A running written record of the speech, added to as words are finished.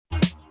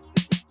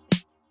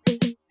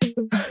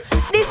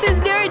This is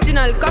the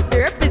original coffee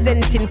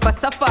representing for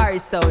Safari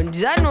Sound.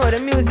 Ya know the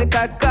music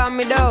will calm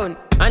me down.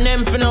 And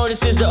then for now,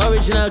 this is the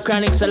original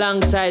Chronics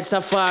alongside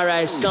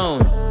Safari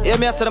Sound. Yeah,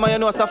 me I said, man, you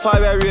know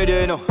Safari Radio,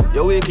 you know.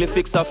 Your weekly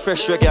fix of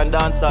fresh reggae and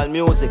dancehall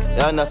music.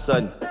 You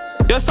understand?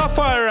 The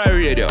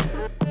Safari Radio.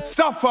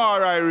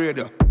 Safari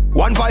Radio.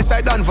 One voice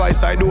I done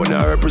voice I don't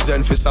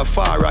represent for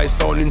Safari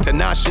Sound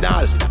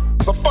International.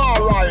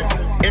 Safari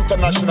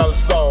International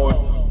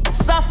Sound.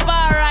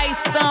 Safari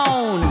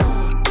Sound.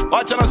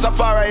 Watch on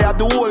Safari, you have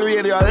the whole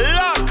radio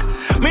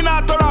lock. Me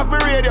not turn off my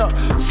radio.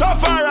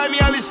 Safari, me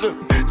a listen.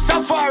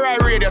 Safari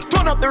Radio,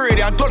 turn up the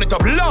radio and turn it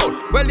up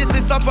loud. Well, this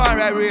is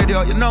Safari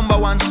Radio, your number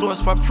one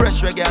source for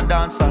fresh reggae and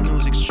dancehall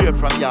music straight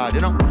from yard,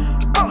 you know.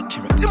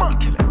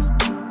 Immaculate.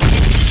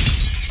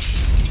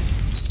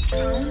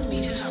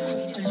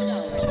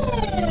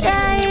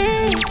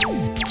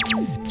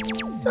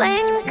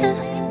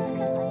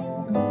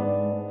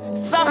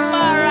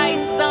 Safari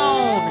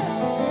Sound.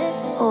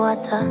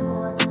 What a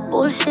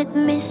bullshit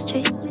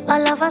mystery.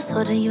 All of a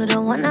sudden you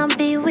don't wanna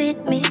be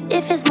with me.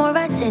 If it's more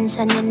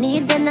attention you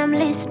need, then I'm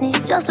listening.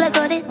 Just like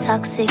all the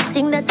toxic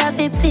thing that I've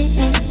been me.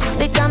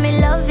 Because me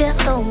love you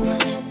so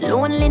much.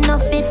 Lonely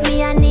enough with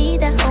me, I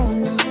need a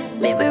owner.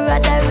 Maybe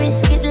rather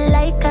risk it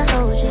like I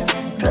told you.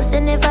 Plus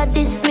you never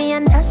diss me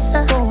and that's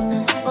a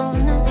bonus.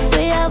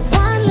 We have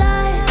one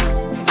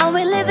life and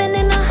we living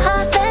in a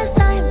hard-best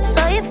time.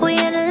 So if we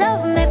in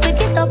love, make we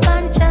get up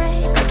and try.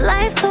 Cause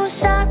life too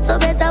short, so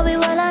better we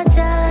will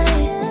try.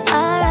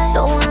 Alright,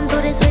 don't want to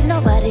do this with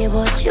nobody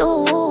but you.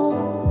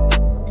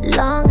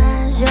 Long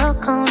as you're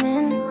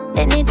coming,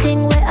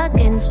 anything we're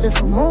against we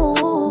for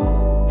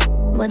move.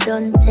 But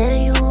don't tell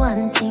you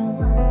one thing.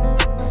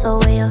 So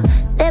when you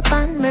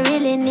depend, me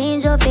really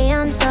need your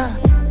answer.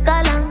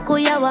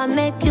 Kalankuya wa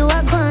make you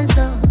a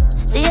grandson.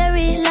 Stay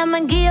real, I'ma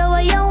give you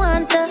what you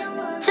want to.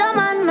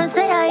 Jaman, me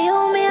say I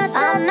you me a chance.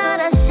 I'm not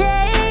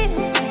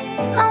ashamed,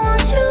 I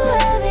want you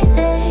every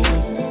day.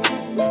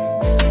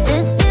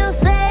 This feels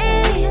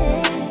safe,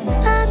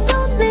 I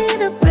don't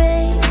need a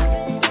break.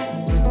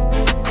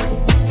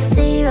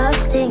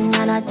 Serious thing,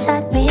 and I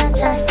chat me a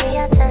chat.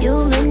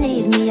 You may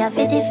need me, I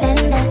fi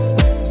defend that.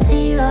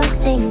 Serious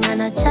thing,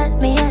 and I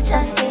chat me a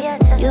chat.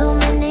 You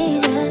may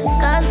need it,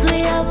 cause we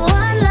have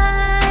one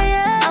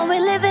life, and we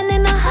living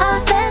in a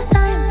hard-best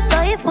time. So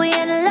if we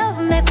in love,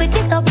 make we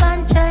get up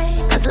and try.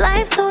 Cause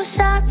life too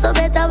short, so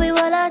better we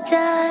will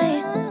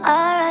try.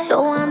 Alright,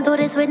 don't want to do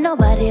this with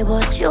nobody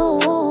but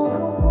you.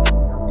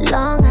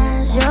 Long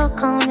as you're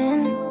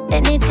coming,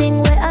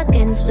 anything we're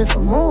against we for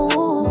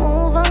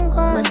move on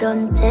gone. But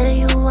don't tell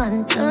you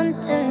one thing.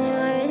 Don't tell me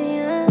already.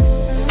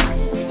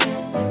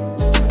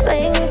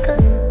 Twinkle,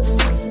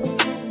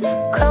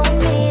 Crown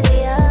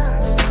Media,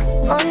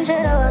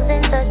 100 hours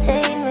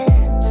entertainment.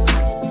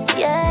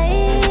 Yeah.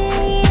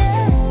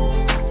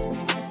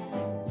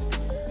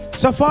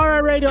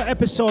 Safari Radio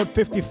episode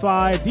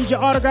 55. DJ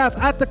Autograph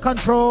at the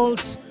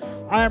controls.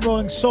 I am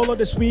rolling solo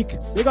this week.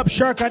 Big up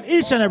Sharkan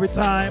each and every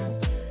time.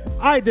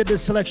 I did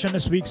this selection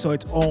this week, so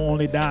it's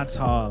only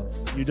dancehall.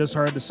 You just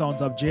heard the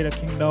sounds of Jada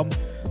Kingdom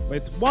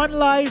with One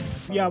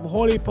Life. You have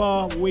Holy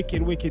Pa,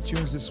 wicked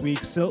tunes this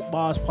week. Silk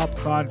Boss,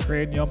 Popcorn,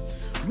 Cranium,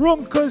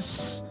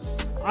 Runkus,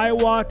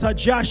 Iwata,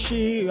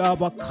 Jashi. You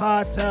have a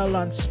Cartel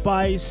and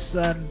Spice,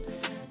 and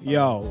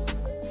yo,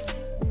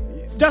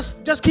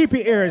 just keep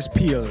your ears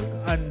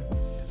peeled and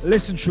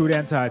listen through the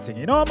entire thing.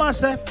 You know what I'm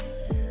saying?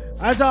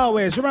 As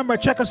always, remember,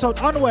 check us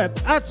out on the web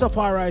at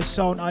Safari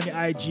Sound on your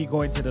IG.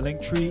 Go into the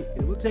link tree.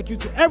 It will take you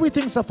to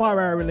everything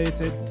Safari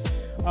related.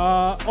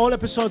 All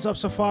episodes of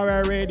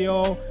Safari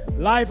Radio,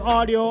 live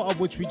audio,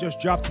 of which we just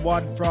dropped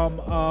one from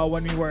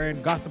when we were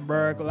in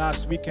Gothenburg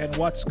last weekend.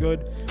 What's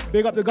good?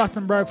 Big up the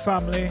Gothenburg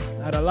family.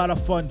 Had a lot of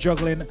fun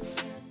juggling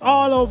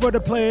all over the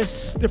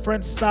place.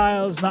 Different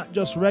styles, not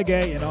just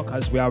reggae, you know,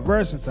 because we are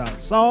versatile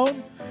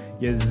sound.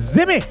 You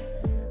zimmy.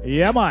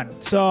 Yeah, man.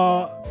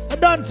 So, I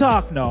done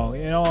talk now.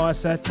 You know,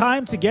 it's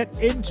time to get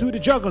into the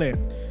juggling.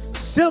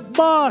 Silk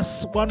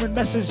Boss, one with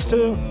message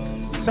to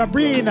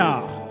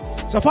Sabrina.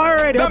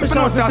 Safari Radio,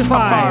 episode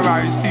 55.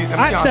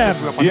 At them.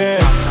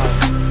 Yeah.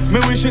 Me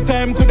wish your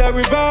time could have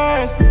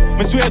reversed.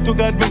 Me swear to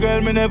God, my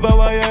girl, me never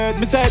wired.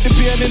 Me side the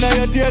pain in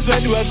your tears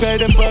when you a cry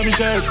them for me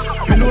shirt.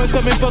 Me know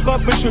some me fuck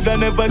up, me shoulda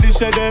never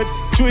dished it.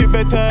 Chew it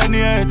better on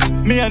the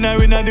earth. Me and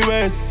her in the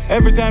west.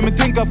 Every time I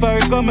think of her,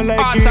 it coming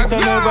like it.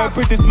 And her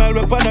pretty smile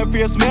up on her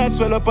face, me heart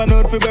swell up on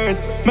her for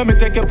burst. Me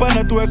take you on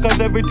a tour, cause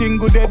everything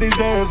good they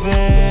deserve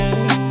it.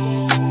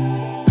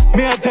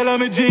 Me I tell her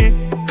me G.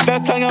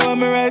 That song I want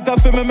me write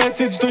off for my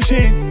message to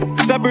she.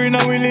 Sabrina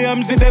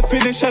Williams, the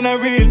definition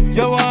of real.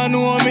 You wanna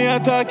know me, I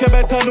talk, you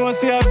better know,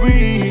 see I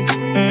breathe.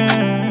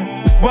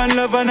 One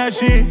love and a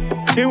she.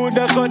 He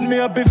woulda cut me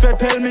up if you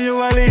tell me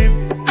you a leave.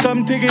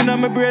 Something in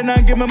my brain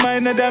and give my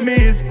mind a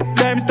damage.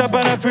 Time stop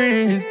and a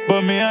freeze.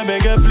 But me I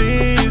beg you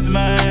please,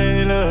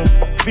 my love.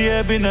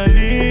 Baby, no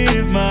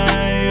leave my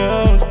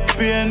house.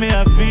 Pain me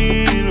I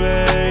feel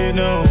right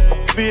now.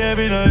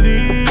 Baby, no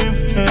leave.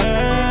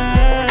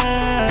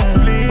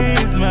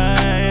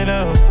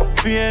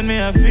 pain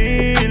me I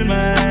feel,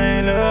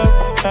 my love.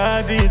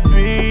 I did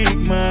break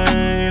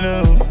my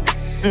love.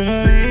 Do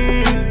not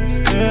leave,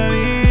 do not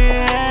leave.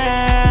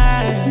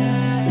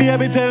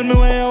 Baby, tell me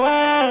where you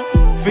are.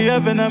 For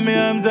heaven and me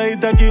arms, I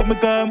keep me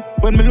calm.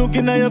 When me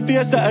looking at your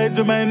face, your eyes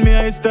remind me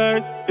I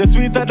start. You're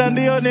sweeter than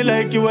the honey,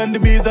 like you and the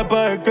bees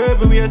apart.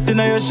 Curvy waist in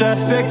your shot,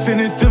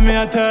 sexiness to me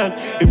attack.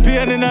 The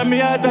pain in me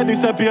heart I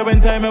disappear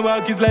when time I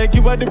walk. It's like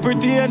you are the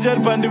pretty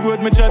angel on the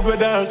road, me chat with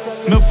dog.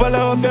 No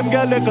follow up them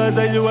girl, cause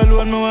I you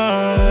alone me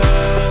want.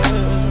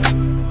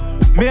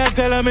 Me I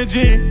tell her me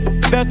G.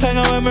 That song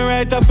I when me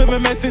write up for me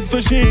message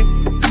to she.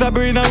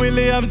 Sabrina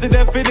Williams, the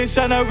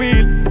definition of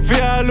real.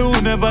 For all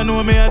who never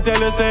know me, I tell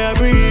you say I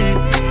breathe.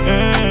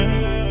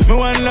 Me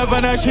one love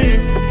and a she.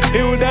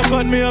 He woulda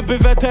cut me up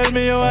if I tell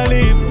me you I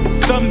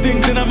leave. Some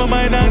things in my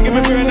mind and give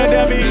me brain of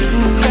them ease.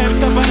 Time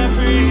stop and I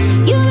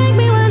breathe. You make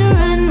me wanna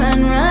run,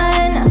 run,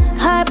 run.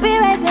 Heart be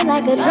racing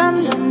like a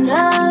drum, drum,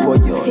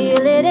 drum.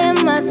 Feel it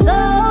in my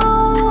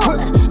soul.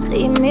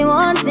 Leave me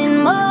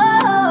wanting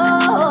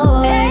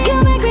more.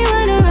 You make me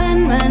wanna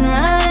run, run,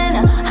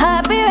 run.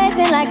 Heart be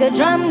racing like a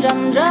drum,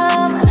 drum,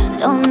 drum.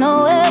 Don't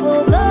know where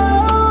we'll go.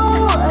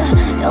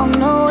 Don't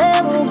know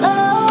where we'll go.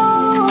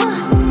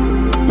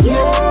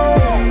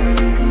 Yeah.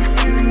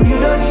 You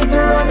don't need to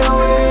run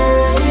away.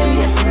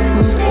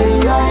 Just stay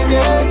right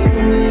next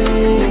to me.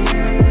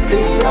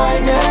 Stay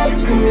right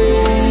next to me.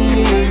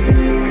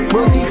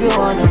 But if you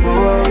wanna go,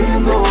 where you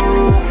go.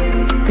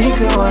 If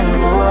you wanna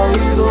go, where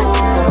you go.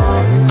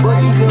 But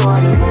if you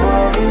wanna go,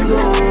 where you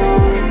go.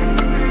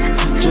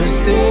 Just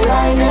stay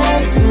right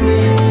next to me.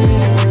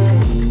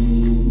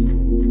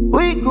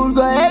 We could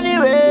go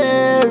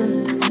anywhere.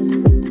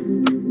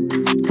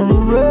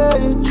 Anywhere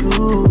you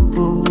choose.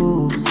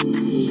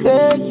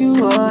 Take you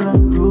on a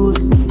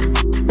cruise.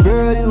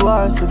 Girl, you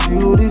are so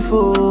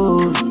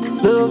beautiful.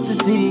 Love to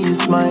see you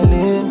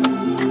smiling.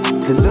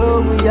 The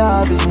love we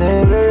have is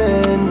never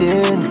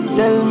ending.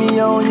 Tell me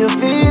how you're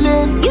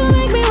feeling. You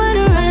make me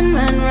wanna run,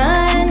 run,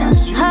 run.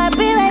 Heart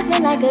be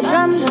racing like a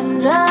drum,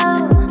 drum,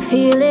 drum.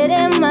 Feel it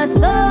in my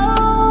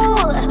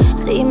soul.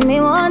 Leave me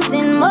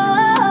wanting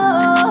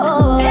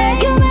more.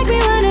 You make me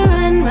wanna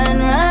run, run,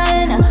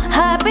 run.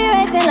 Heart be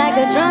racing like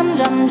a drum,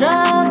 drum,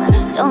 drum.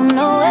 Don't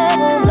know where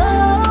we'll go.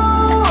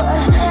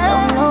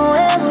 Don't know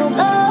where we'll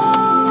go.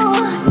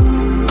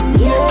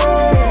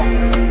 Yeah.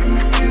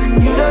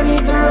 You don't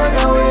need to run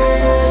away.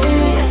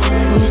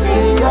 You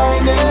stay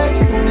right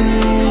next to me.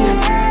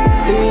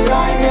 Stay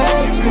right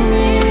next to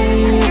me.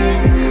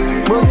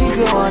 But if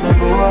you wanna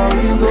go, I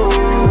will go.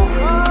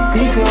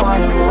 If you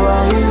wanna go,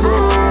 I will go.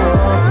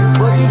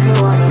 But if you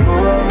wanna go,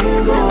 I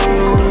will go.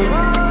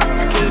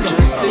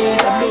 Just stay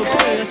right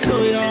next to me.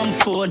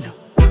 Phone.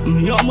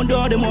 Me and my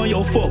daughter, them on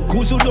your fuck.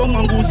 Goose down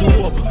and goose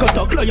up. Got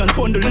a client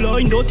on the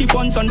line, dirty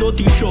pants and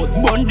dirty short.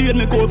 Band-aid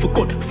me call for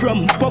cut.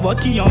 From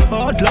poverty and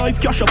hard life,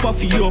 cash up a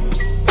fee up.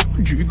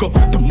 Jigga,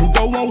 the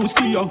mother one who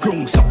stay a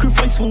ground.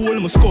 Sacrifice for all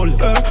my skull.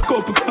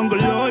 Couple kangle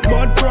light,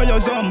 bad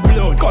prayers and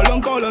blood.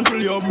 Call until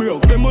you're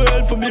broke. Them will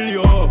help for build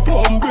you up.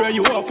 Bear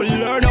you have to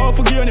learn how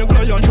to gain your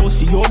client. Show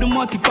see how the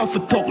matic have to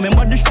talk.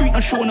 Remember the street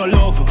and show no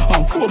love.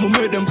 And before me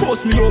made them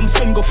force me home,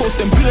 send go first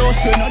them play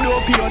us. Send a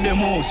dope here them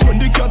house. When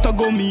the cat a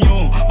go me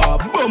on, a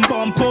bump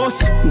and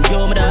post.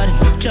 Yo, my daddy,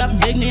 drop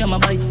big name my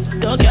bike.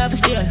 Don't care if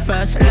stay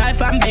fast.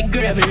 Life I'm big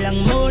gravel,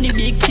 long money,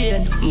 big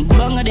chain.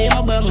 Bang a day,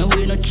 my bang,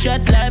 we no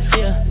chat life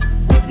here.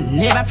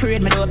 Never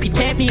afraid, my dopey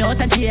take me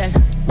out of jail.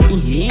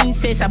 He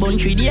says about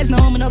 3 days,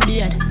 now I'm not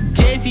beard.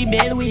 Jay-Z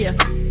Bell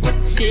wake.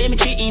 See me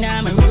cheating,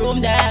 I'm a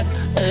room dog.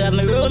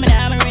 My room and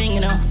I'm a ring,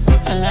 you know.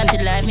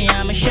 Until life me,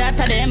 I'm a shot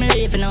at them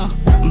leave, you know.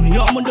 Me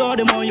and my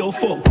daughter, them on your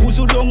fuck. Goose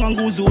down and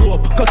goose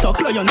up. Got a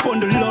client on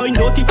the line,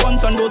 dirty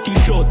pants and dirty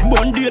short.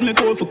 Band-aid me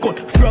call for cut.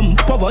 From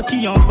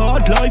poverty and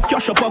hard life,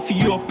 cash up a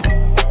fee up.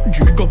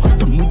 Jigga,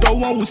 the mother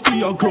one who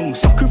stay a ground.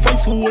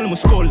 Sacrifice for all my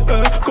skull.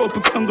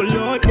 Couple kangle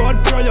light,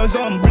 bad prayers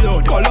and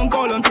blood.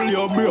 Call until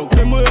you're broke.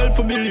 Them will help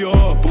for build you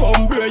up.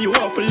 Bear you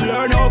have to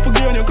learn how to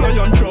gain your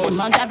client trust.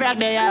 Mount a frag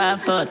they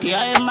have foot. You're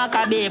a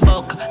Maccabee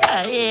book.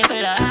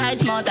 Evil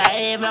heights, mount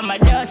a even my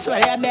dust.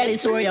 Swell your belly,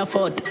 so your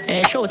foot.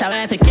 Shoot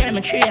away if you carry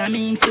me tree. I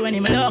mean, see when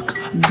him look.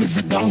 Giz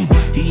it down.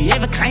 You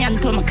have a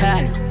client to my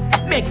call.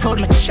 Big food,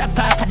 my chop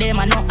off of them,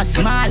 I know a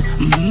small.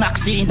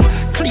 Maxine,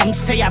 clean,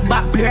 say a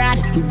back broad.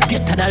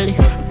 Get to the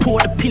lip,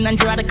 pour the pin and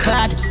draw the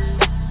card.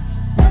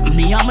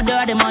 Me and my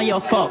daughter, them on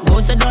your fuck.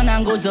 Goes down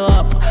and goes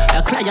up.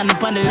 A client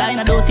up on the line,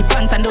 a dirty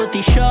pants and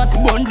dirty shirt.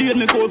 Band-aid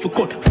me call for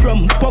cut.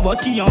 From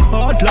poverty and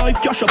hard life,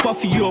 cash up a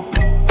fee up.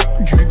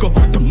 Jigga,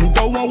 the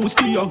mother one who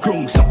stay a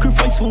ground.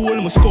 Sacrifice for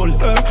all my skull.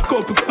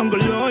 Couple kangle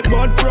light,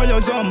 bad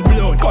prayers and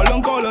blood.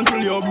 Call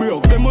until you're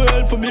broke. Them will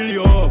help for build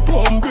you up.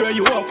 Bear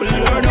you have to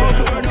learn how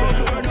to learn.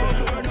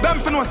 Them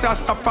for no say a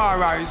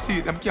safari, you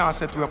see. Them can't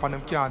set you up and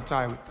them can't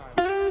tie with.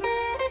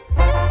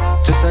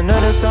 Just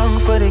another song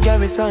for the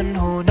garrison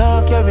who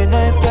not carry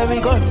knife, carry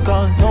gun.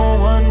 Cause no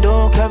one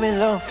don't carry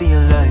love for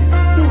your life.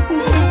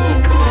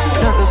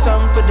 Another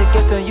song for the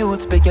ghetto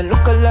youths. Beg you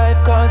look alive,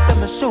 cause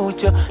them a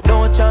shoot you.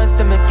 No chance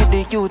to make give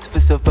the youth for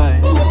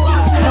survive.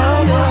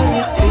 How does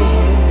it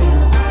feel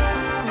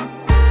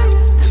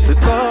to be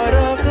part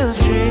of the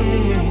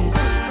streets?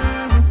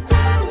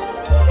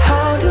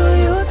 How do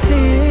you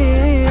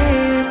sleep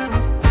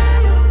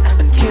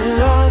and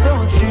kill all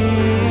those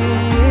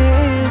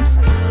dreams?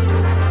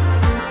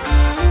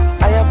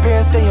 I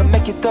pray say you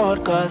make it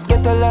out, cause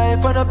get a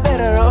life on a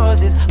better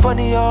roses.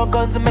 Funny how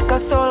guns make a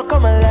soul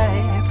come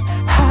alive.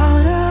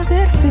 How does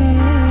it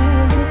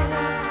feel?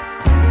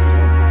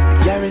 The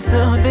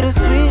garrison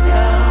bittersweet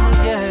now,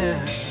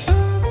 yeah.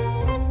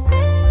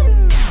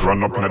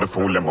 Run up into the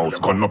fool them house,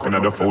 gun up into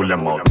the fool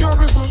them out. We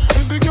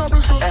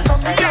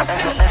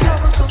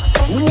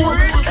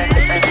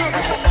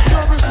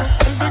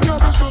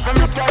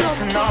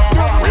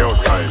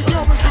outside.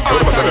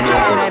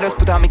 I just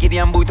put on me giddy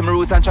and boot to my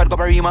roots and try to go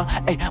Parima.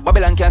 Hey,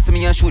 Babylon can't see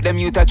me and shoot them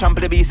youth I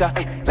trample the beast.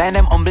 Line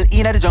them humble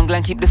in the jungle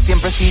and keep the same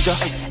procedure.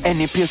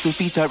 Any place who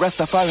feature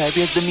Rastafari,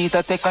 raise the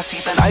meter, take a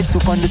seat and I'd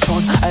soup on the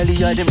throne. I'll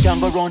hear them can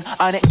go round.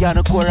 On it, got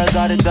a core, I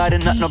got a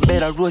garden, not no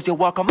better rose. You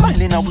walk a mile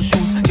in our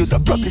shoes. You the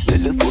probably still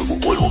the soul,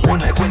 but all one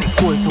like when it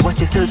cold. So watch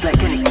yourself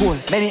like any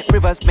cold. Many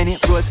rivers, many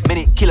roads,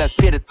 many killers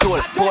pay the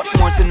toll. Port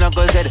more to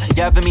Nuggles head,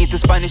 you have me to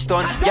Spanish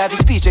town. You have your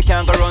speech, you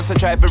can't go round, so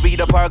try to read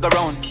up or go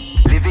round.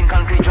 Living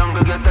concrete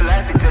jungle, get the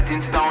life, it's set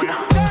in stone.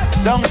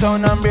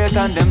 Downtown and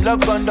Brayton, them love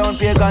gun down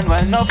pagan.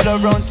 While enough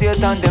love round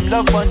Satan, them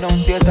love gun down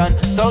Satan.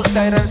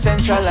 Southside and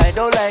Central, I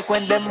don't like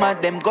when them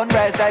mad. Them gun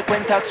rise like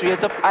when tax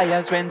raise up high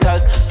as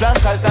rentals.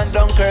 Flankers and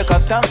Dunkirk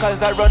have tankers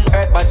that run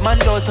earth. But man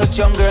don't touch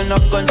young girl,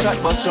 enough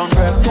gunshot bust round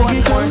birth. Take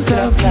it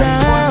yourself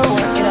now,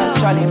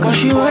 cause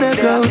she wanna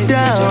go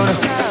down.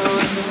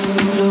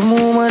 Love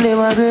woman, them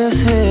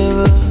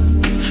aggressive.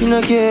 She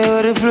not care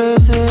what the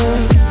place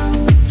is.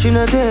 She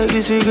not take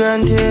this for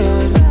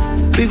granted.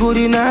 Big good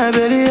in her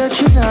belly, yet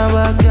she not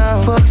back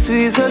down. Fuck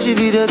sweet, so she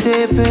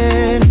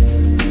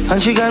videotaping.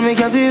 And she got me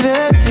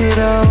captivated,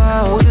 oh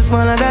wow. Who's this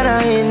man that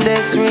an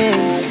index ring?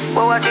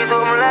 But watch it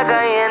up like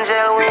an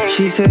angel wing.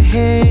 She said,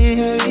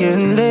 hey,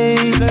 getting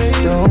late,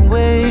 don't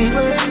waste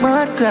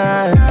my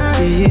time.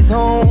 He is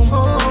home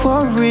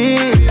for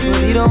real, but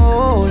he don't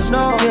hold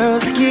your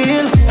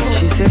skill.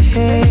 She said,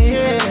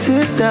 hey,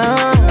 sit down,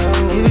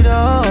 give it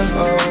all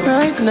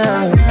right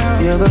now.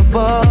 You're the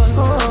boss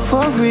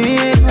for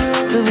real,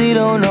 cause he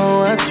don't know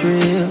what's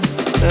real.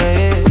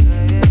 Hey,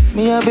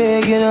 me a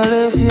beg you no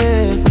left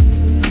yet.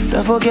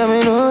 Don't forget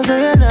me know so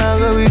you're not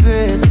gonna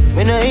regret.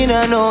 Me no in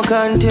a no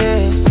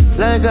contest.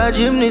 Like a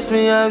gymnast,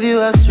 me have you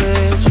a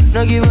stretch.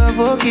 No give a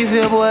fuck if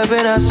your boy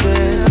been a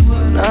stress.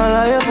 Now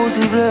like your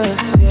pussy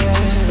blessed.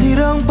 Sit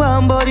down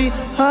pan body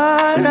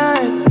all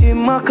night.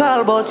 Him a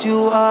call but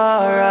you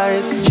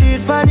alright.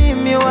 Cheat pan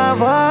him you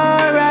have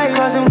alright.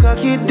 Cause him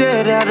cocky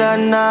dead at the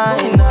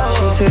night.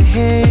 She said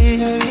hey,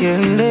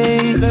 getting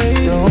late,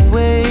 don't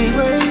waste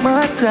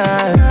my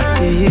time.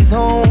 He is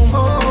home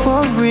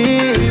for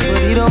real, but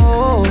he don't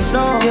hold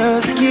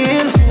your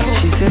skill.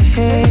 She said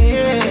hey,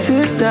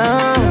 sit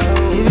down,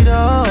 give it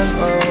all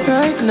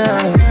right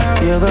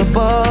now. You're the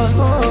boss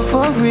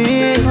for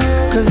real,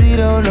 cause he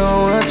don't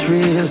know what's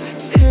real.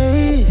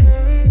 Hey,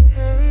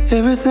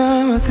 every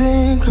time I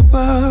think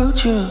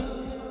about you,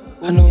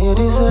 I know you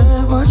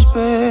deserve much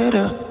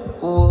better.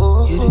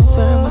 You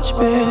deserve much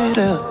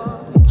better.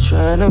 You're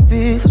trying to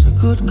be such a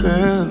good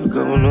girl,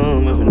 going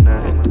home every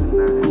night.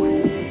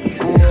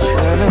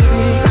 Trying to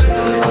be such a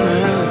good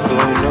girl,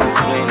 going home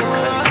playing the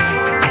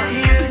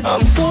night.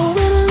 I'm so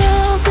in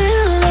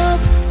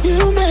love,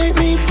 you make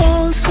me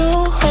fall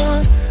so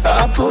hard.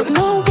 I put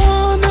no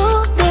one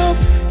above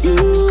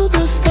you,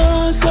 the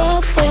stars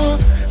are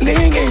falling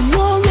in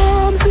your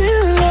arms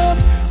in love.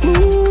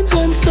 Moons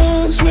and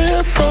suns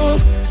will fall,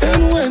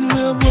 and when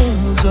we're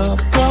worlds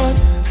apart,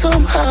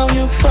 somehow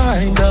you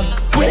find a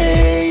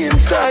way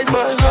inside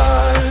my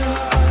heart.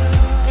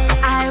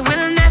 I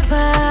will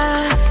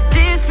never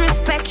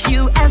disrespect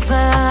you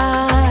ever,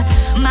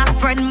 my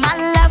friend, my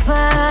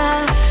lover.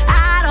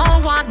 I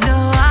don't want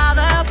no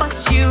other but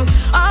you.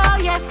 Oh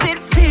yes, it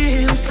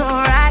feels so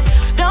right.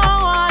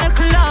 Don't wanna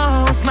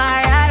close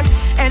my eyes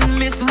and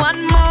miss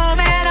one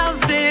moment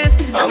of this.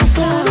 I'm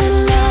so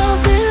in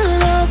love,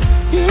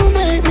 you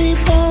make me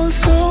fall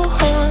so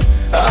hard.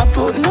 I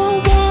put no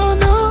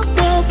one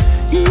above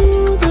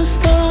you, the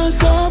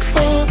stars are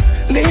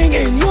falling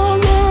in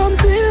your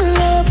arms in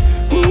love.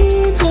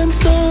 Moons and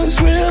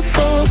suns will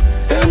fall,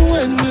 and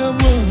when we're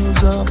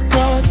worlds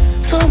apart,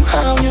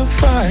 somehow you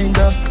find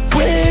a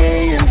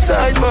way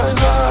inside my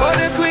heart. For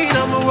the queen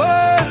of my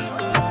world,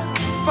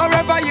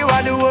 forever you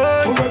are the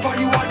one. Forever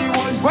you are the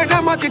one. When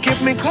I'm out you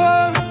keep me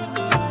calm.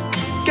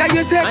 Can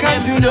you say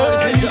come to know?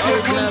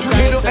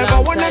 Me don't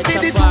ever wanna see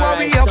the two of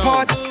we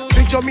apart.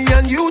 Picture me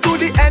and you to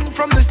the end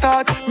from the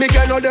start. Me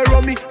girl know they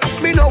run me,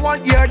 me no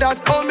want hear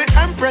that. Oh me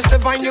Empress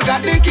Divine, you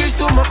got the keys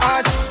to my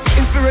heart.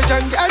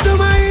 Inspiration girl to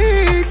my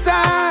hit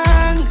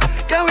song.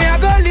 Can we a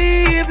go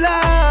live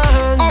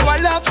long? Our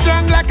love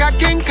strong like a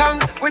King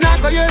Kong. We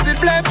not go use it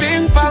play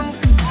ping pong.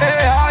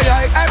 Hey, aye,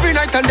 aye. Every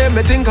night and day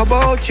when me think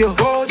about you.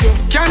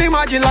 Can't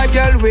imagine life,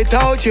 girl,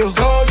 without you.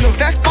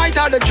 Despite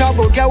all the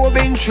trouble, girl, we've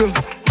been through,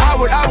 I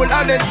will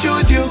always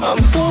choose you. I'm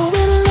so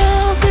in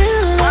love,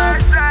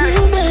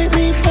 you make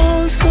me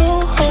fall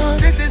so hard.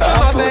 This is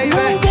my baby.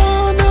 I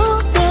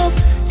wanna love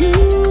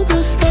you,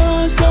 the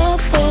stars are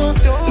fall.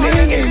 Me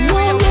in your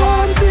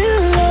arms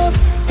in love,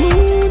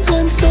 moons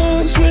and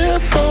suns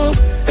revolve.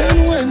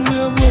 And when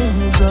we're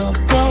worlds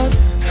apart,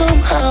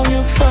 somehow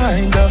you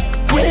find a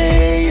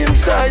way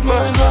inside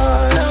my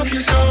heart. Love you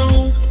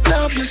so,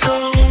 love you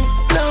so,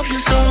 love you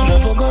so.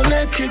 Never gonna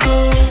let you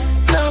go.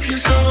 Love you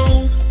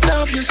so,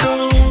 love you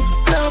so,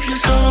 love you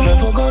so.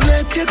 Never gonna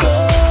let you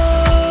go.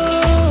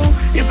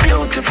 You're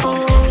beautiful.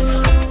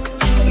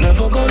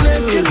 Never gonna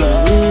let you go.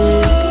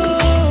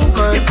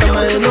 First time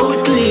I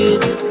know to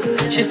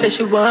it, she said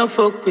she want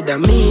fuck with a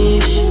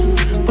mish.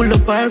 Pull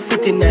up her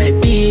foot in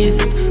her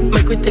piece.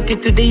 Make we take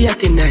it to the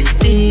yacht in I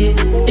sea.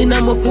 In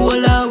a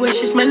mopola where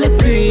she smell a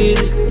breed.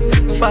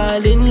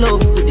 Fall in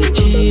love with the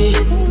G.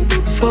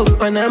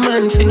 Fuck on her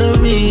man for no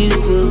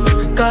reason.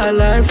 Call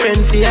her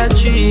friend for a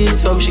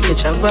threesome. She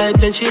catch her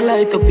vibes when she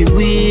light up the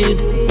weed.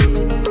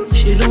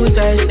 She lose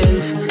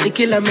herself. The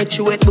killer make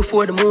she wet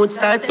before the moon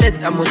starts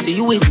set. I must see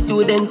you a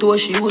student too.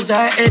 She use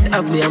her head.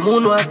 Have me a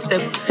moonwalk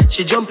step.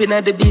 She jump in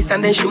at the beast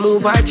and then she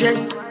move her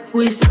dress.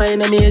 Whisper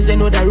in a maze, you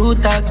know the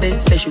root talk there.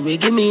 Say she will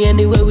give me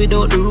anywhere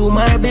without the room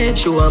or bed.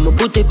 She want me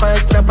put it on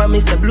snap and me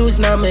say blues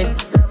now make.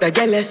 That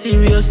girl is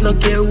serious, no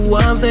care who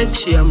I'm vex.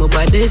 She am my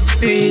baddest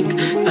freak,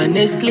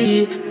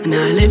 honestly, and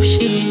I left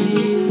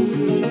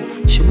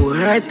she bore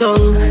her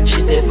tongue,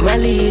 she take my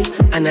lead,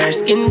 and her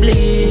skin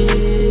bleed.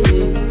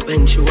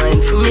 When she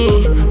whine for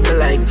me, I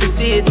like to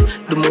see it.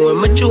 The more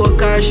I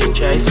choke her, she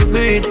try to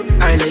breathe.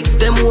 Her legs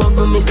them up,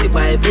 but me see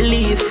by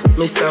belief.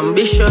 Miss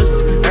ambitious,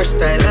 her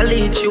style a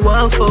lead. She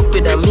want fuck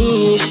with a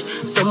mish.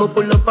 So me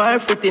pull up her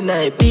foot in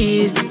her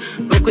piece.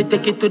 Make we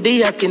take it to the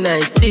yacht in I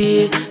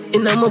sea.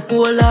 In a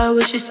mopola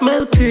where she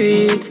smell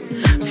creed.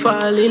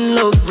 Fall in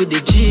love with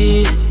the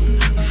G.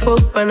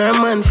 Fuck on her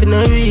man for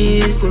no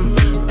reason.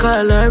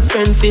 Call her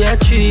friend for a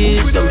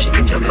threesome. She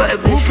get your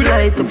vibe, she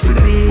light up the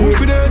beat. Who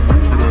for that?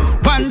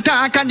 One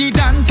talk and the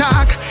dan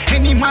talk.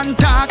 Any man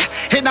talk,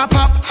 head a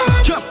pop.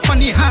 Drop on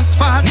the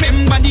asphalt,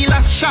 remember the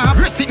last sharp.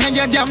 Resting in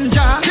your damn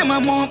jaw. Them a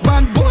more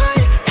bad boy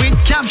with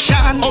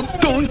caption.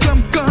 Uptown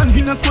club gun,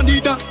 in a smondy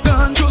that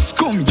gun. Just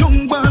come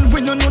young man,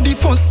 when you know the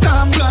first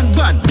time.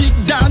 Bad, big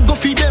dog, go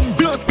feed them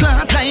blood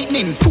clot.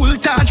 Lightning, full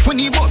touch when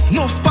he bust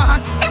no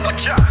sparks.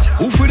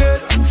 Who for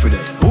that? Who for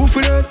that? Who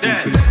for that?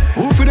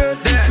 Who for that?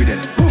 Who for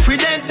that? Who for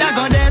that? That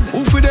got dead.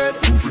 Who for that?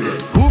 Who for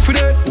that? Who for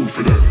that? Who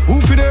for that?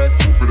 Who for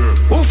that?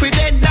 Who for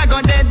that? That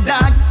got dead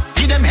dog.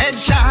 Give them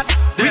headshot.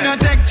 We no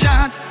take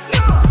chat.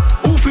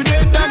 Who for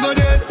that? That got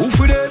dead. Who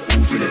for that?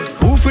 Who for that?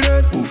 Who for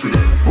that? Who for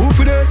that? Who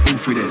for that? Who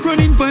for that?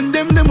 Running from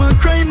them a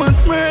crime and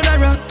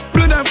murderer.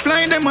 Blood a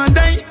fly, them a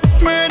die.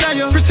 Murder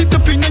you. Press it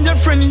up in your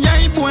friend,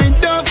 yeah, boy,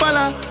 don't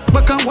follow.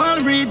 Back on wall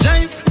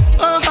rejoice.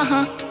 Oh ha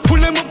ha. Pull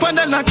them up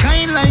under the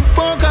kind like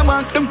poker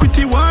box. Them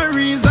pretty one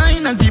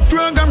resign as the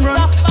program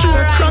run.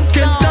 Straight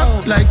crockett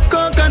up like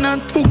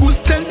coconut. Pugus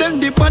tell them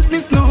the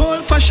badness no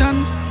old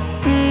fashion.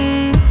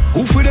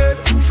 Who for that?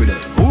 Who for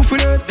that? Who for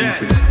that?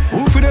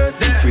 Who for that?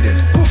 Who for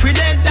that? Who for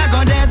that? That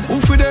got dead. Who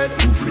for that?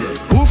 Who for that?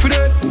 Who for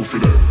that? Who for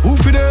that? Who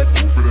for that?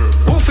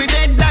 Who for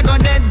that? That got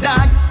dead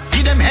dog.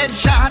 Give them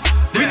headshot.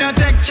 We no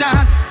take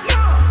chat.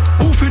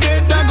 Who for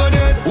that? That got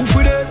dead. Who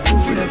for that? Who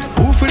for that?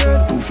 Who for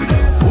that? Who for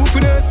that? Who for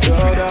that?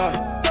 Brother,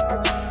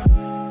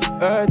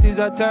 Earth is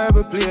a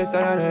terrible place,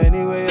 and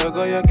anywhere you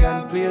go, you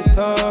can play it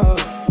tough.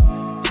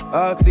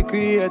 Ask the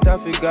creator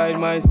to guide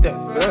my step.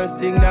 First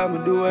thing that me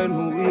do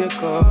when we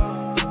wake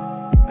up,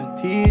 and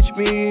teach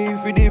me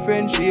if we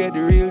differentiate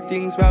the real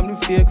things from the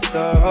fake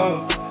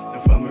stuff.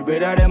 And for my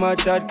brother, them a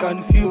chat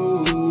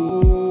confused.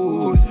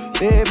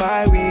 May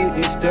my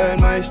weakness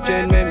turn my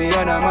strength. Make me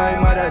honor my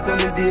mother some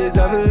days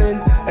of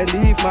length. And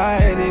if my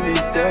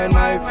enemies turn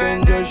my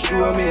friend, just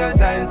show me a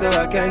sign so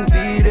I can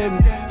see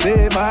them.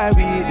 May my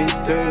weakness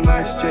turn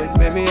my strength.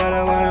 Make me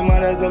honor my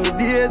mother some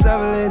days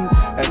of length.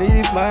 And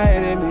if my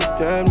enemies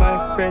turn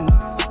my friends,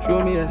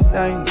 show me a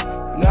sign.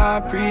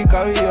 Nah,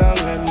 pre-carry young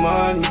and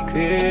money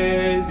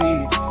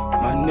crazy.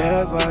 Man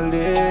never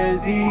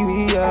lazy.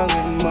 We young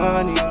and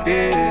money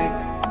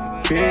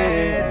crazy.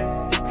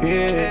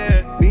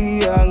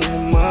 We young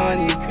and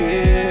money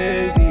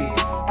crazy.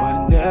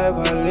 Man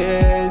never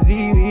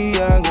lazy. We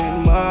young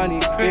and money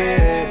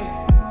crazy.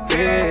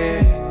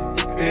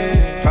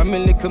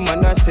 Family come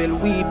and I sell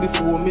weed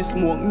before me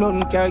smoke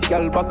none. Carry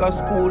gal back at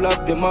school,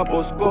 have them a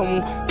bus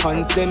gun.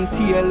 Pants them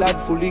tailored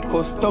fully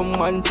custom.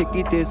 Man check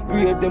it as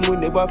grade, them we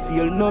never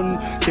feel none.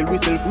 Tell we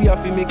self we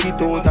have to make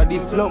it out of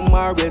this slum.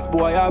 My rest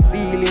boy I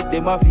feel it,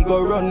 them a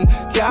figure run.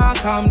 Can't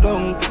calm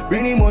down,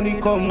 bring the money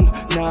come.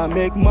 Now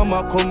make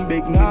mama come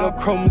beg me no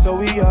crumbs. So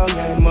we young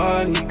and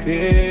money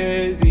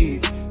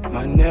crazy.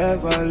 Man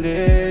never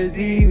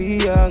lazy,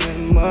 we young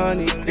and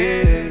money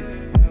crazy.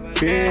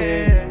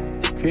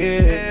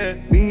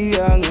 We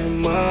young and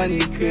money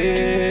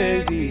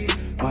crazy.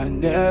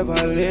 Man never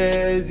never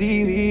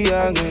lazy,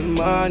 young and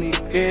money,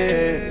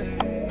 yeah.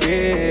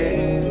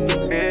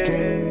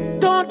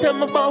 Don't tell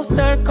me about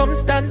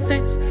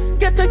circumstances.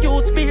 Get a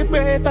youth, be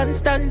brave and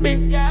stand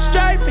big.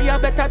 Strive for a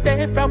better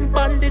day from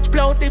bondage.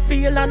 Blow the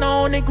field and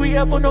only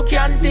grave who no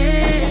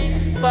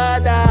candy.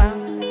 Father,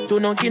 do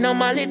not give no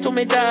money to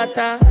me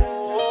daughter.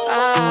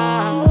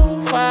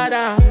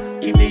 Father,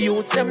 keep the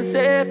youths them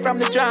safe from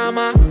the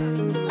drama.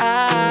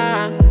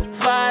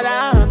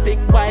 Father, pick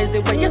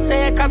wisely what you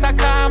say cause I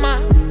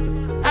karma.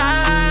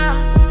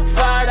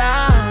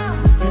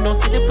 Father, you know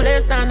see the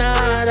place than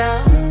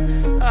other.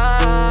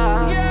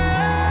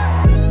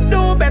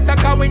 Do better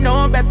cause we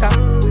know better.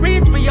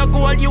 Reach for your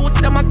goal,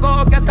 youths them a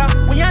go getter.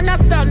 We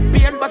understand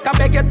pain but I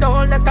beg you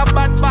don't let a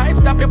bad vibe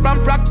stop you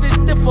from practice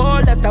the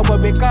 4 letter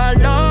what we call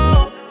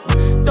love.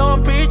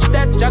 Don't preach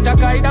that, judge a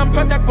guide and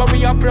protect when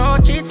we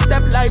approach each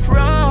step life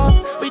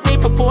rough. We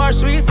need for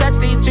force reset,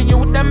 teach you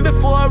youth them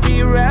before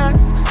we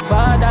rest.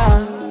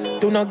 Father,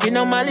 do not give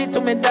no money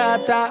to me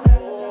daughter.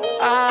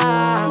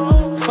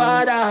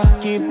 Father,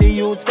 keep the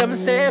youths them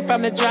safe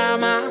from the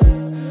drama.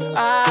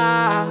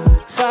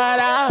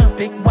 Father,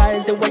 pick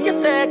wisely what you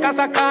say cause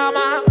I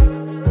karma.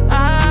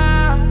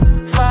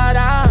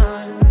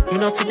 Father, you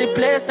know see the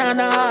place and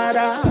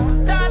harder.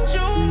 Touch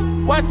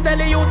you. What's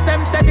telling youths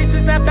them say this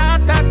is not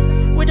attack.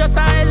 We just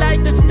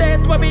highlight the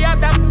state where we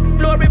adapt.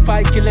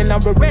 Glorify killing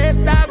and we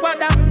race dog what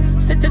that.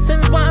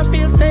 Citizens want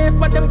feel safe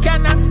but them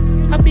cannot.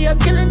 I be a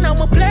killing on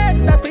my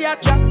place that we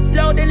attract.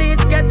 Loud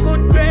elites get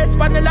good grades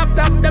on the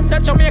laptop. Them say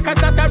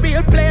Jamaica's not a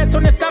real place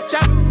on the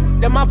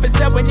Snapchat. Them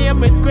officer we name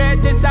with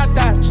greatness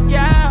attached.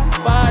 Yeah,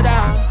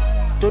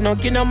 Father, do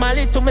not give no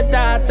money to my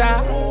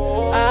daughter.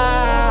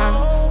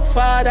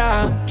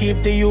 Father,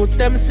 keep the youths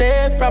them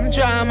safe from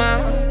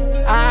drama.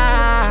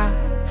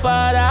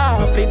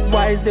 Father, pick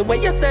wisely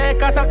what you say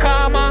cause I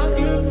karma.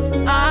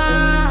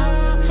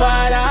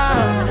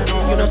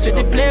 Father, you don't see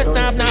the place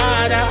now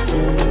nada.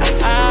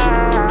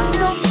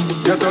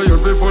 Get a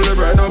youth fi fully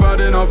bright,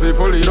 nobody no fi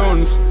fully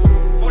dance.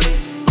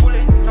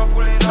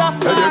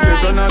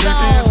 Education and the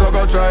key, so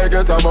go try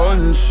get a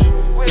bunch.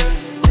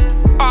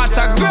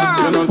 Autograph.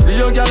 You know see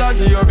your gal a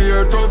give you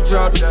beer tough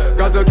chat,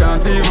 cause you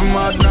can't even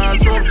mad nor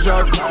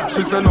subtract.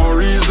 She say no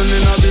reason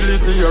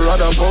inability, you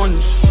rather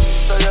punch.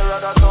 So you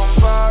rather thump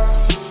her,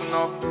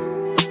 no.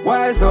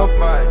 Wise up,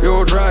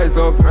 you rise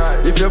up.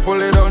 If you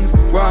fully done,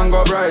 go and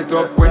go bright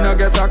up. When you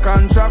get a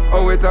contract,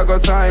 oh it a go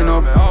sign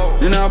up.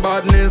 In a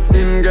badness,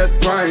 him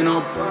get twine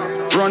up.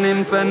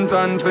 Running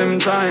sentence, him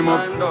time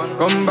up.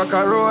 Come back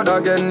a road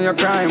again, you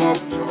climb up.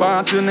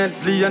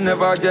 Fortunately, you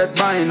never get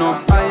bind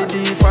up.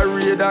 ID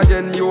parade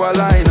again, you a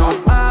line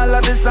up. All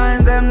of the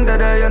signs, them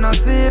there, you no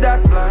see that.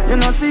 You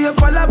no see you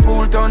fall a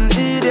fool turn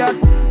idiot.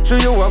 Sure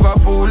you have a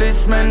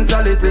foolish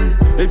mentality.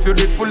 If you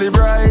did fully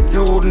bright,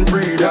 you wouldn't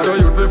breathe that. So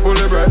you'd be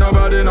fully bright,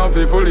 nobody no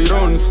fi fully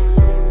dance.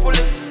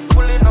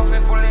 Fully no fi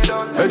fully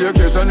dance.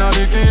 Education and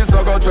the key,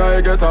 so go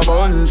try get a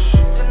bunch. You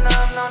know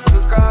have none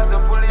because you're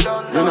fully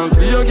done. You know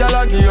see your gal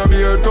a give you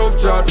beer tough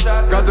chat,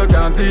 cause you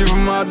can't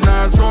even mad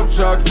nor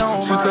subtract.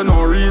 She say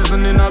no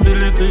reason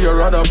inability, you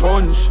rather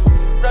punch.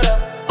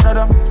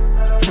 Brother.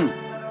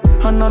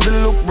 Another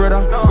look,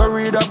 brother. Go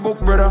read a book,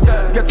 brother.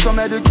 Get some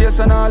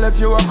education, I'll if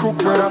you a crook,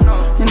 brother.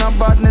 In a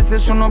badness, you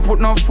shouldn't put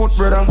no foot,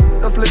 brother.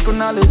 Just little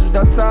knowledge,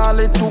 that's all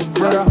it took,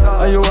 brother.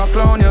 And you a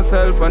clown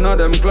yourself, and not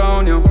them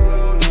clown you.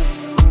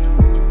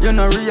 You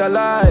no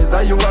realize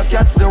how you a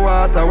catch the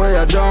water where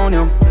you drown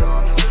you.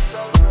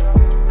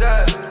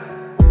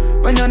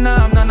 When you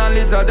know no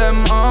knowledge of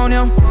them own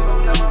you.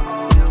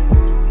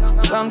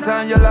 Long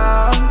time you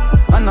lost,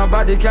 and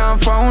nobody can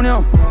found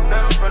you.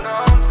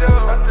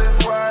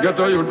 Get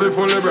a youth fi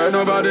fully bright,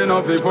 nobody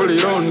no fi fully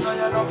dance.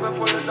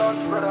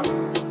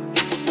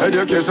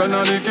 Education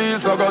and the key,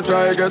 so go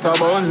try get a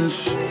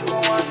bunch.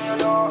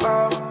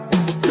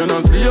 You know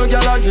see your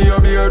gal a give you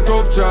beer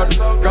tough chat,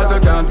 cause you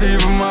can't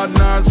even mad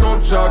nor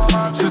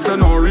subtract. She say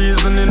no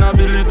reason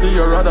inability,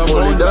 you rather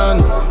fully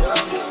bunch.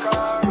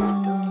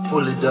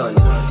 Fully done.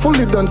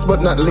 Fully dance,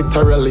 but not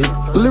literally.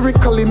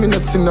 Lyrically, me no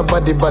see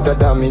nobody better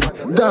than me.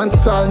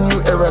 Dance all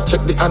new era,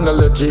 check the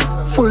analogy.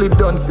 Fully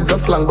dance is a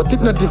slang, but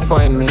it not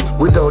define me.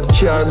 Without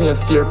care, me a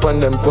steer upon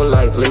them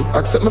politely.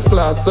 Accept me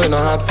flaws, so no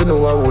hard for no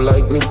one who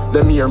like me.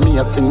 Them hear me,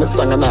 I sing me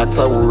song and ask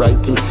how who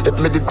write it.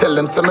 If me did tell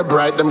them, say me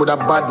bright, them would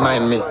have bad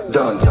mind me.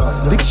 Dance.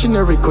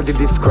 Dictionary could you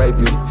describe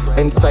me?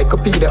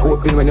 Encyclopedia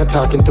open when you're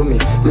talking to me.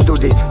 Me do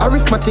the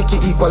arithmetic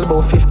equal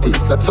about 50.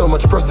 That's how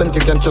much percent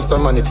you can trust a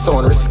man, it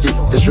sound risky.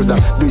 You shoulda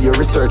do your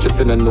research if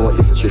you don't know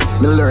history.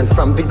 Me learn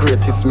from the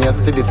greatest, me a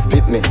see this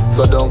spit me.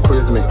 So don't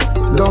quiz me.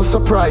 Don't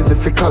surprise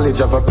if the college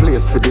have a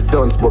place for the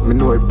dance, but me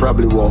know it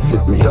probably won't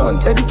fit me.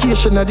 Dance.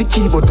 Education are the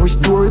key, but which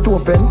door it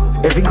open?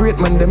 Every great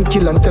man them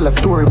kill and tell a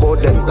story about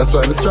them. That's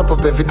why me strap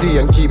up every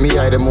day and keep me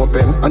eye them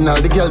open. And all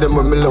the girl them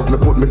when me love, me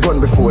put me gun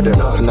before them.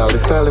 And all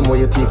the style them where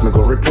you teeth, me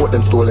go report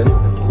them stolen.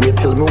 Wait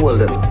till me hold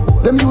them.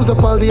 Them use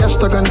up all the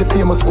hashtag and the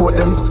famous quote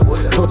them.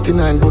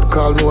 39 good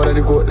call me what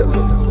they quote them.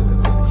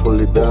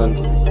 Fully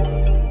dance.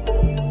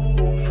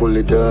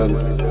 Fully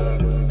dance.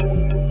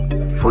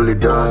 Fully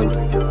dance.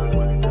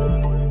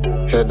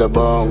 head the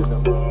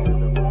bounce.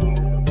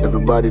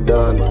 Everybody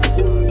dance,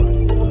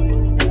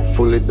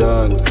 fully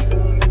dance,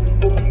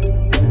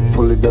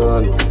 fully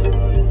dance,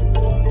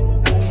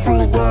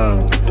 fully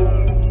dance.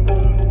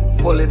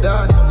 Fully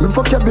dance. Me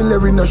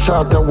vocabulary no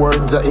shorter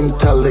words, a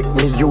intellect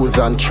me use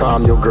and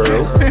charm your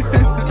girl.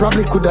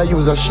 Probably coulda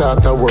use a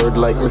shorter word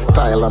like me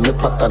style and me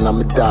pattern and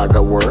me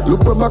dagger word. Look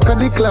me back at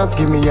the class,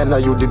 give me and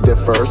you did the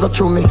first. Not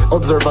true me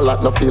observe a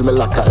lot, no feel me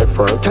lack of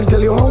effort. Can't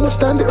tell you how much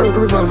time the earth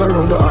revolve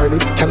around the orbit.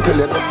 Can't tell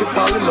you enough to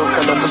fall in love,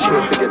 cause I'm not sure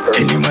if you get hurt.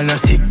 Any man a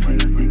sip,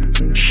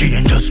 she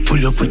ain't just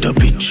pull up with a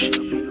bitch.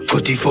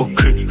 Cut it for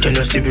crit, can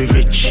you see be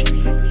rich?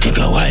 Take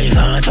a wife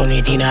and turn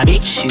it in a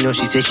bitch. You know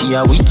she say she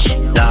a witch.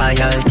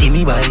 Loyalty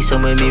me buy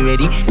somewhere me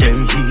ready.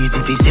 Them keys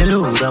if he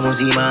sell out, I must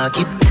see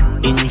market.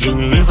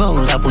 Engine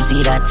revolves, a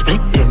pussy that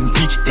split. Them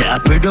bitch, they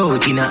are spread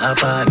out in a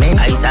apartment.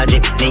 I saw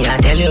drip, me I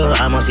tell you,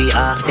 I must see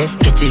offset.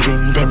 Get the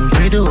rim, them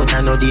spread out,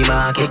 I know the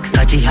market.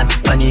 Sachi hat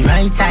on the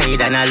right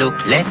side and I look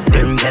left.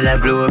 Them tell a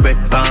blow bread,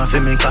 pan for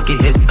me cocky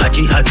head.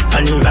 Sachi hat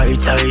on the right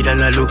side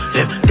and I look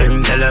left.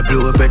 Them tell a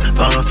blow bread,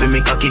 pan for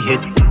me cocky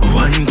head.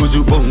 One goes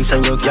to bounce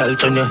and your girl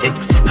turn your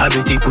ex.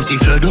 Habity pussy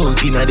flood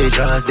out in a the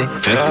drawers there.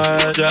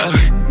 Yeah.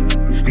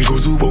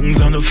 Goes who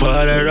bones on the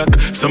fire rock.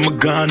 Some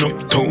gone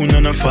uptown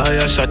on a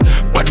fire shot.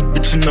 Bad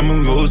bitch in my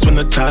rose when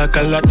I talk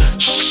a lot.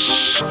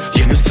 Shh,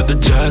 you know see the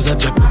jazz I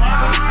drop.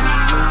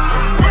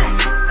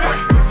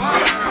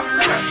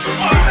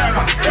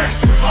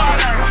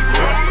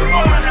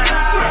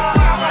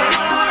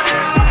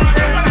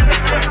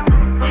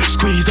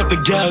 Squeeze up the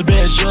gal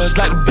best just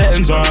like the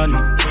Benz on.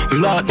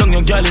 Lock down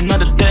your girl in the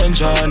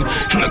detention. And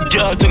the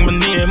girl take my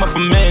name off a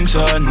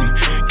mention.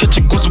 Catch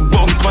your goose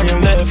bones by your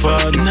left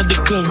hand. In the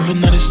club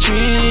and the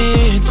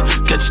streets.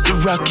 Catch the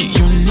rocket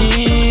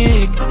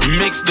unique.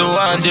 Mix the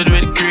 100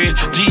 with great.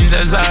 Jeans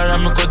as Zara,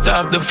 me cut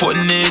off the foot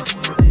knit.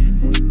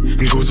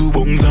 Goes who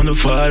bones on the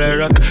fire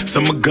rock.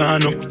 Some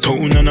gone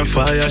uptown on a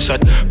fire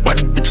shot.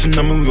 Bad bitch in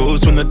my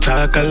rose when I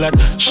talk a lot.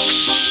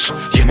 Shh,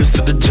 you know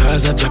see the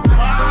jazz I drop.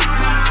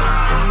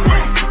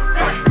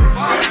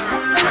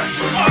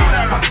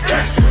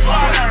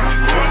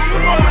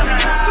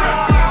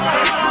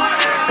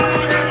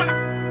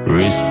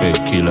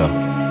 Respect killer.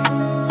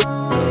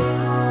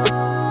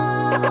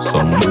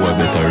 Some boy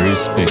better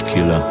respect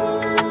killer.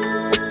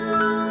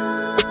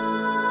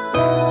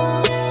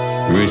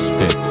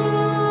 Respect,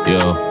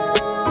 yo.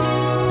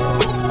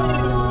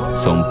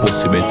 Some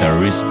pussy better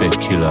respect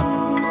killer.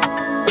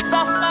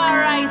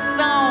 Safari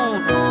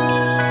sound.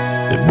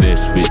 The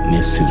best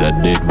witness is a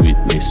dead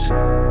witness.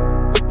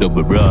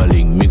 Double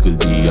brawling, Mickle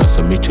D and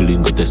some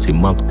Michelin got to see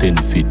Mach 10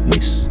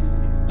 fitness.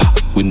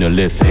 With no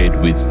left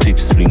head with stitch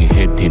sling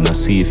head in a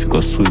sea if you go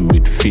swim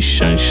with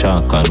fish and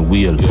shark and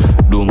whale.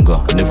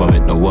 Dunga, never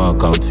met no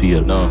walk and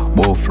feel.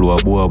 Buffalo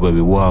a boy where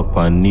we walk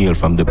and kneel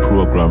from the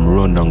program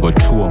run and go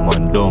throw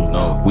man down.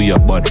 We are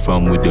bad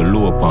from with the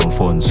low and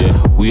funds.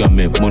 We are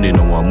make money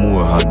now a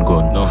more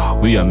handgun.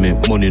 We are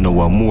make money now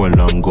a more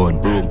long gun.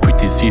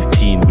 Pretty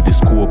 15 with the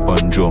scope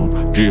and drum.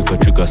 Drake a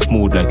trigger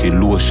smooth like a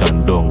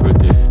lotion dung.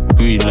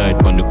 Green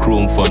light on the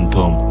chrome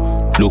phantom.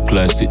 Look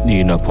like sitting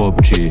in a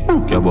PUBG.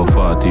 Gabba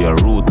 40, a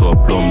root or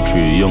plum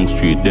tree. Young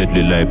street,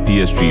 deadly like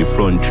PS3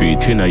 front tree.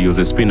 China use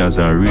the spinners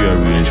and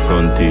rearrange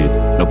front teeth.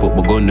 Now put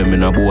my gun them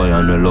in a boy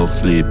and no love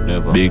sleep.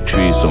 Never. Big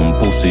tree, some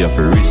pussy have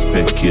a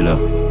respect killer.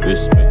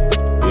 Respect,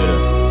 yeah.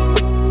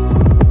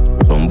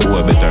 Some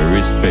boy better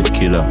respect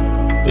killer.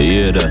 You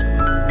hear that?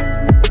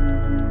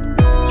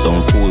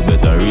 Some fool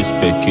better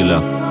respect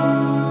killer.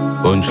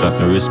 Gunshot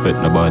no respect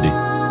nobody.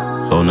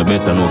 So no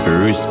better know for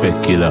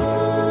respect killer.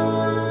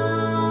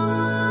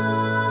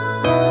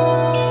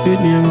 Big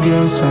name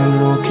girls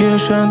and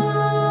location.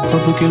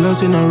 Couple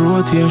killers in a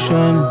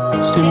rotation.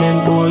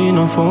 Cement boy in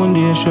a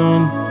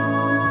foundation.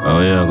 Oh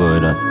yeah, go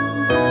with that.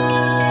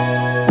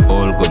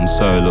 All gun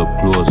style up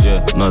close.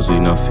 Nazi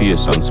in a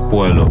face and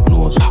spoil up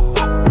nose.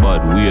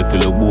 Bad wait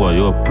till the boy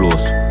up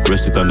close.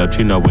 Rest it on the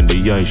chin when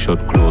the eye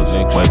shut close.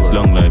 Bikes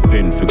long like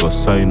pen figure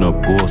sign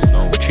up ghost.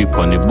 Chip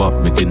on the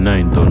back make it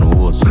 9 ton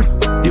hose.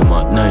 The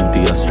Mark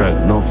 90 a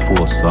strike no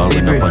force. I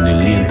went up on the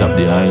lane top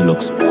the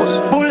Hilux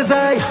post.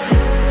 Bullseye.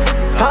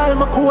 Call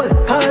me cool,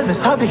 call me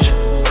savage.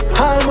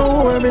 Call me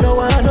war, me no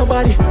want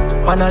nobody.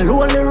 On a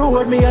lonely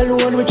road, me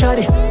alone with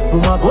Chaddy.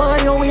 Mama go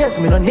on your ways,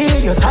 me no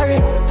need your sorry.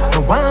 No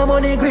want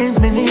money greens,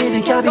 me need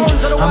the cabbage.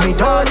 And me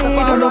don't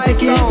need no love to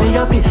keep me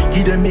happy.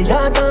 Give them me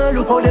heart and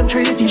look how them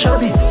treat the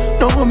shabby.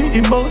 No me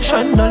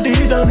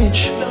emotionally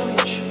damage.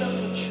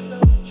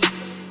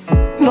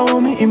 No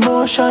me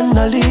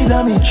emotionally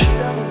damage.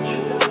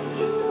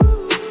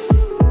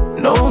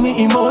 No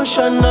me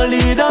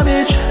emotionally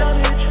damage.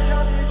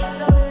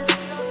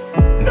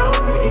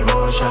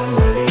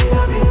 Emotionally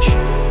damage.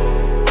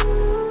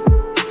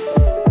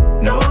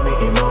 No, me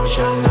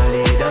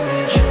emotionally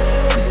damage.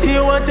 See you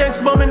on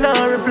text but me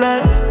not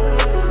reply.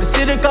 Me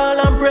see the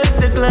call and press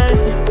decline.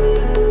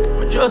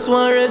 I just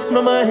want rest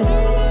my mind.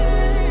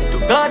 To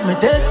God me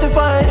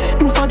testify.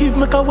 Do forgive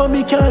me cause when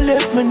me can't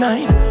left me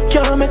night.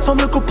 Can't make some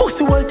little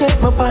pussy will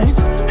take my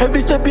pints. Every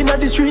step in at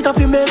the street if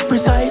you make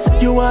precise.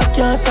 You walk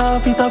can't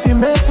soft it if you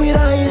make with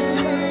ice.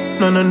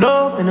 No,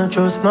 I don't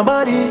trust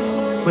nobody.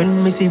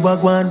 When me see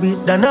Wagwan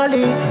with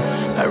Danali,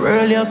 I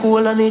really a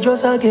cool and it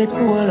just a get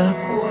cooler.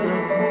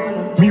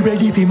 Me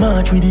ready fi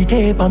march with the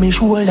cape on me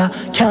shoulder.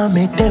 Can't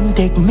make them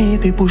take me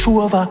fi push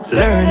over.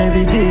 Learn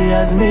every day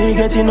as me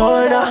getting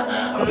older.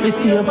 I be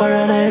stay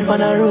paranoid on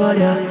the road,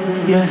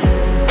 yeah.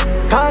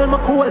 Call me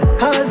cool,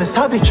 call me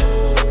savage.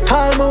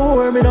 Call me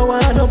whore, me no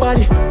want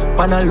nobody.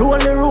 On a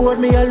lonely road,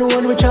 me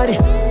alone with Chaddy.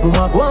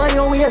 Mama go on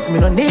your ways, me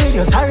no need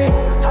your sorry.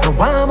 No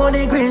want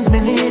money greens, me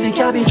need the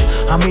cabbage.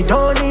 And me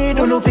don't need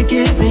no fi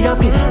keep me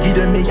happy. Give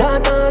them me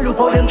heart and look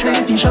how them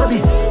treat the shabby.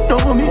 No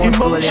me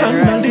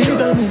emotional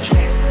damage.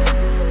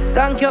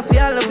 Thank you for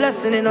all the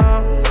blessing, you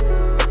know.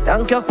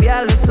 Thank you for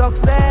all the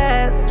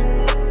success.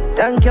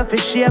 Thank you for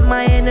sharing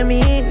my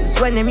enemies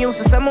when them used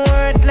to say I'm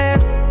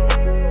worthless.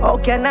 How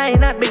can I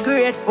not be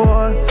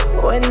grateful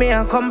when me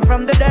I come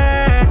from the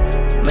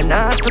dirt? Me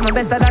nah say me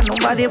better than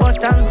nobody,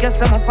 but thank you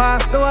so my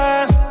past the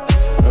worst.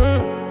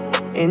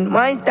 In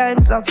my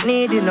times of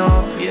need, you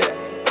know,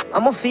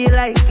 I'ma feel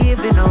like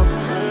giving up.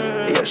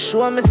 You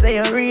show me say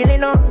you really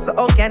know, so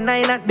how can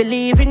I not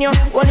believe in you?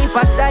 Only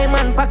part time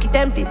and pocket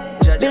empty.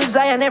 Bills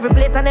high and every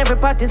plate and every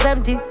pot is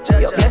empty.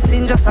 Your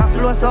blessing just a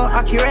flow so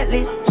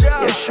accurately.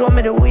 You show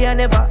me the way I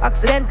never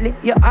accidentally.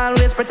 You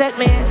always protect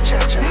me.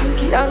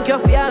 Thank you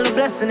for all the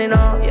blessing, you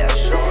know.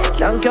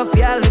 Thank you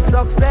for all the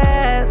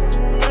success.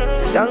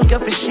 Thank you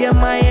for sharing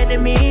my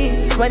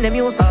enemies when them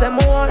used to say I'm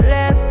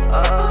worthless.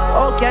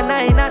 How can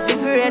I not be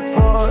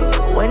grateful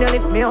when you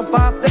lift me up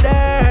off the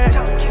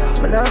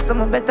dirt? Me know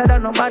some better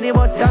than nobody,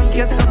 but thank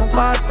you some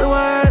past the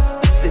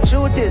worst. The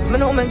truth is, me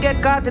know me get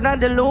caught in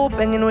the loop,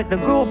 hanging with the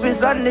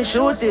groupies and the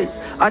shooters.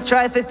 I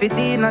try for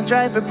 15, I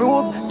try for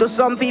prove to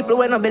some people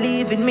when I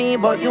believe in me,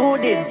 but you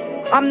did.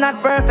 I'm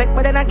not perfect,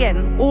 but then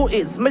again, who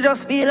is? Me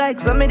just feel like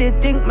somebody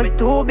think me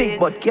too big,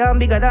 but can't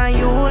bigger than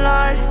you,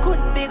 Lord.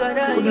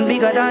 Couldn't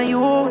bigger than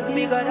you.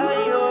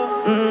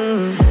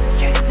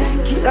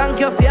 Thank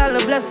you for all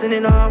the blessing,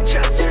 you know.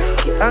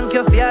 Thank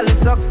you for all the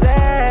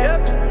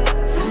success.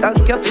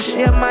 Thank you for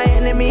sharing my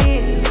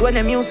enemies when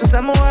them used to say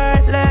I'm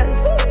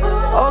worthless.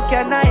 How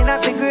can I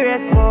not be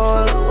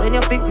grateful when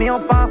you pick me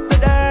up off the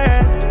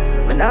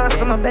dirt? Me nah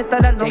say I'm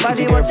better than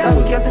nobody, but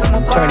thank you so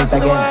much. Turn it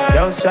again,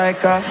 don't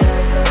strike off.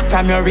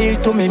 From your real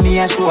to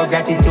me I show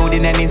gratitude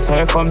in any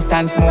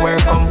circumstance, more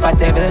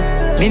comfortable.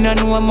 Me no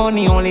know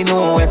money, only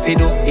know if you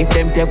do. If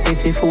them take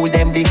with you food,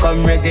 them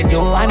become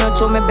residue. I know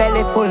show me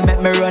belly full, make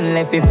me run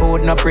left your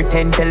food. No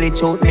pretend till it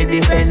shoot me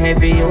defend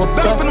heavy youths.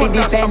 Just me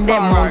defend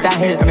them, won't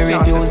help me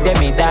refuse. Yeah,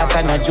 me dark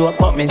and a joke,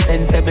 but me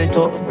sensible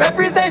too.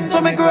 Represent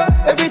to me grow,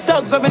 every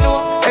talk so me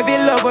know. Every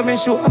love when me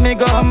show, me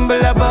go humble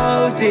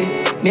about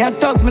it. Me a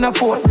thugs, me no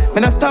fool,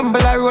 me no stumble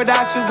a road.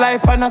 Ashes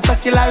life and a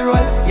circular roll.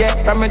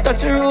 Yeah, from me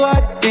touch the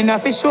road, me no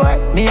fi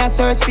sure. Me a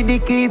search for the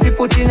key if you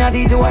put in a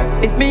the door.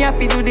 If me a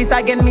fi do this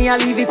again, me a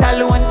leave it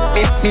alone.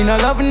 Me no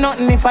love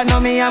nothing if I know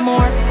me a more.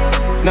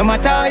 No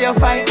matter how you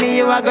fight me,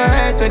 you a go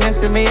hurt when you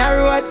see me a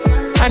road.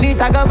 And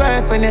it a go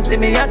burst when you see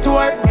me a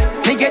tour.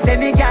 Me get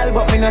any gal,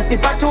 but me no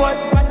sip a tour.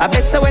 I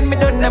bet so when me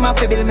done them a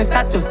fi build me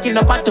status. Kill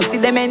no part to see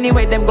them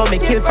anyway, them go me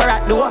kill per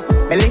at door.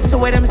 Me listen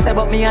what them say,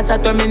 but me a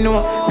chat when me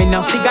know. Me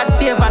no figure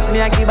favors, me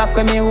a give back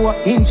when me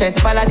owe. Interest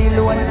follow the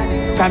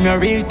loan. From your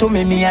real to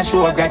me a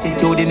show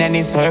gratitude in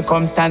any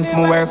circumstance,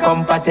 more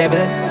comfortable.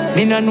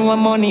 Me no know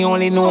money,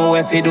 only know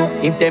if you do.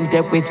 If them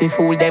take with you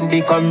food, them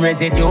become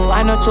residue.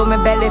 I know show me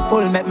belly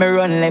full, make me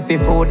run left your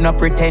food. No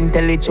pretend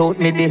till it shoot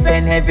me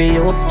defend heavy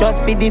youths.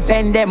 Just fi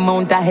defend them,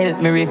 mount a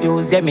help me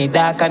refuse. Yeah, me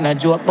dark and a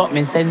joke, but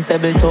me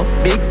sensible too.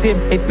 Big sim,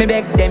 if me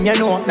beg them, you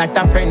know, not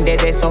a friend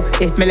they so.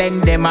 If me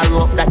lend them a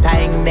rope, that I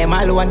hang them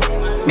alone.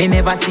 Me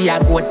never see a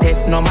go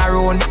test no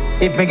maroon.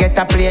 If me get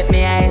a plate,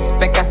 me I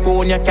expect a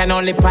spoon. You can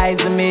only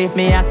poison me if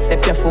me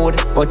accept your food.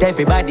 But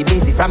everybody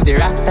busy from the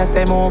Rasta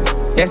say move.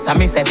 Yes, I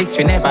miss a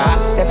victory, never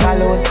accept a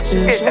loss.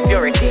 Here's the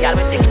purity, I'll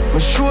be taking. Me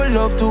show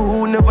love to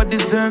who never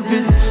deserve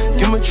it.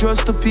 Give me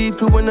trust to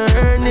people when I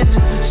earn it.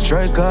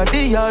 Strike out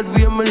the hard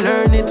way, me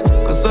learn it.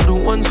 Cause all the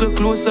ones who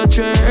closer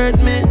try hurt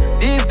me.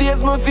 These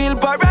days me feel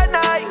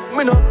paranoid.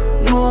 Me no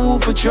know who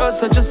for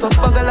trust, I just a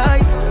bag of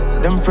lies.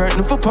 Them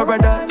frightened for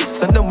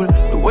paradise, and them will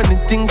do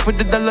anything for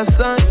the dollar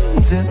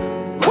signs. Yeah.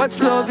 What's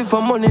love if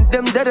I'm money,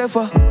 them dead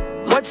ever?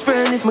 What's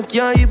friend if me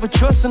can't even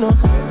trust enough?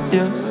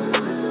 Yeah.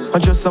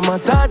 And just a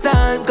matter of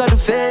time, cause the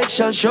fake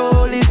shall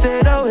surely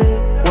fade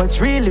away. What's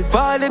really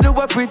valid do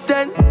I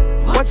pretend?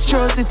 What's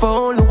trust if I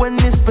only when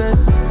me spend?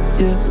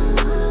 Yeah.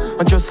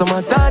 And just a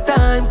matter of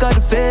time, cause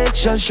the fake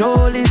shall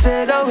surely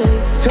fade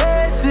away.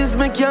 Faces,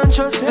 me can't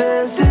trust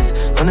faces.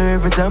 And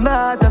every time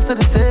I say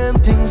the same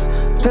things.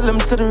 Tell them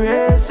to the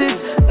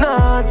races.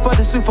 Not for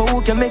the swift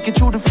who can make it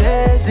through the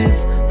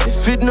phases.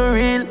 If it no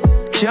real,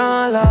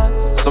 can't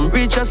last. Some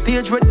reach a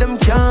stage where them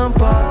can't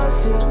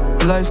pass.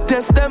 Life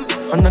test them,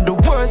 and the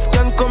worst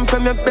can come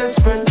from your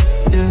best friend.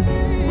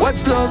 Yeah.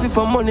 What's love if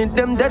I'm money,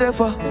 them dead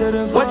ever?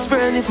 What's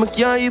friend if me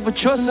can't even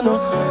trust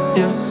enough?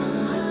 Yeah.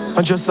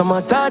 And just a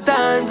matter of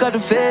time, cause the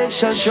fake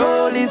shall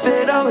surely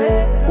fade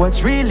away.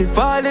 What's really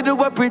falling, do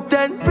I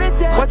pretend?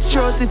 What's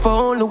trust if I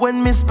only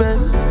when me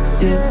spend?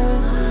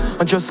 Yeah.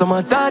 And just a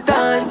matter of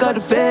time, cause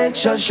the fake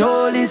shall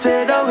surely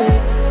fade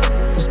away.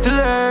 I'm still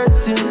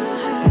hurting,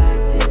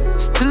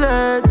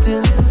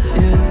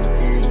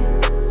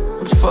 yeah.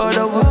 But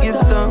Father will give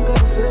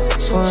thanks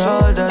for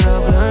all that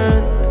I've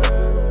learned.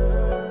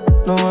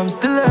 No, I'm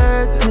still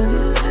hurting,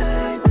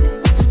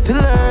 yeah.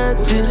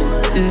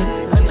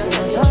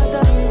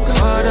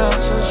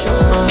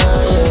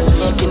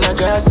 Making a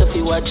grass if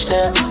you watch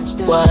them.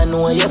 Wanna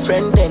know your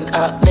friend then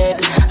act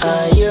dead.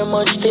 I hear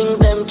much things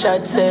them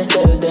chat say.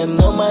 Tell them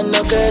no man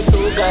no curse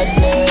who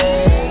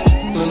godness.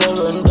 Me no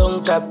run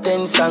down top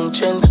 10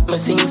 sanctions. Me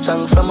sing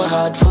song from my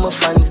heart for my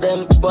fans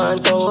them.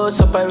 Want to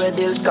host up a red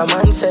hills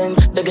common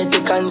sense. They get the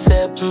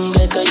concept,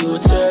 get a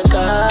youth work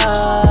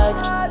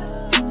hard.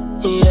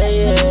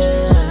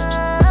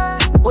 Yeah.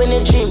 When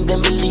you dream,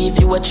 then believe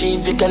you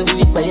achieve. You can do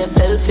it by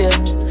yourself, yeah.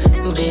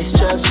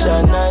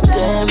 Destruction not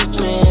tempt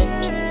me,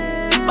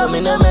 but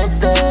me no meds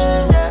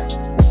there.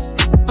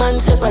 Man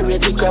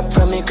separate the crap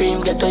from me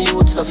cream. Get a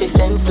youth stuff is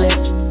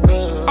senseless.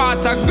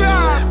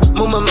 Autograph.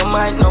 Mama, my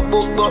mind no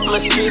book, but my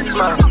streets,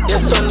 man. Your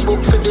son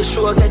book for the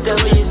show, get a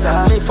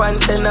visa. Me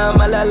fans say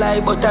I'm all a lie,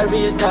 but a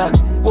real talk.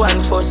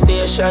 One for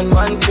station,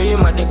 one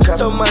cream at the crap.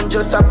 Some man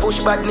just a push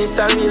badness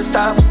and real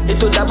soft.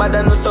 It would have bad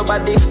and no so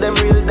bad if them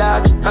real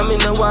dark. I mean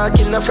no one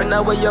kill no friend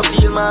how you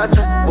feel,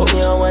 master. But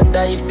me I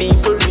wonder if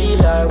people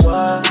real or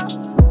what.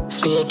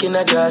 Snake in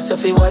the grass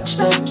if you watch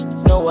them.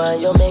 No why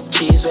you make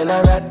cheese when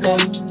I rat them.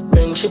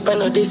 Friendship I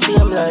know the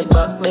same like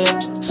back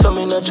then. So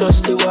me no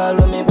trust the wall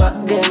when me back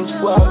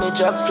against. While me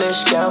drop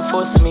flesh can't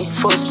force me.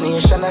 First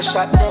nation I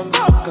shot them.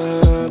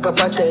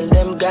 Papa tell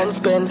them guns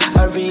spend.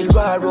 A real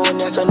war on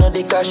ya so know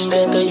the cash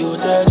them. The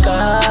use her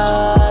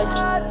card.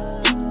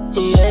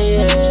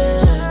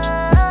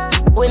 Yeah.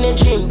 When you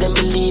dream then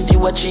believe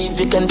you achieve.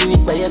 You can do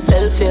it by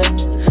yourself, yeah.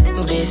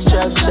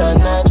 Destruction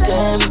not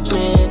tempt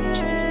me,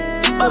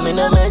 but me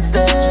no meds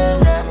there.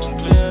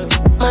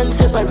 Man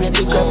separate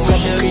the crap from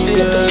the cream.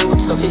 Get the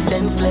youth stuff is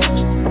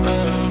senseless.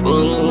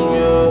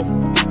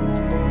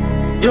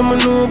 Yeah, me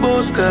know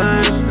about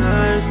skies.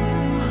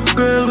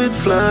 Girl with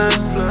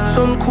flies.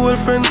 Some cool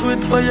friends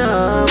with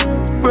fire.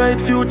 Bright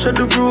future,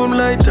 the room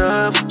light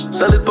up.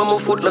 Solid pa my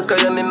foot like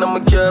iron in my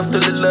calf. Tell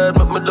the Lord,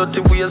 make my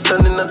dirty way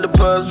standing at the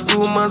past.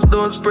 Rumors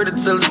don't spread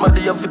itself,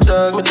 smarty off it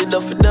dog. Me did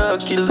off it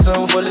dog, kills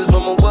and volleys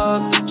when I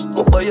walk.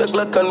 My buy a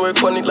Glock and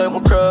work on it like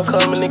my craft.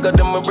 Call me nigga,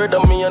 them my brother,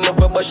 me I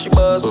never bash your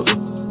boss.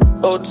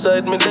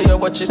 Outside me there,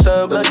 watch it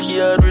stab. Black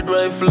yard with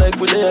rifle like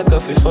we there a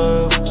coffee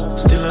farm.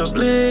 Still a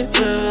bleed,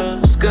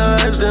 yeah.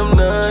 Skies them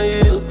not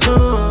heal.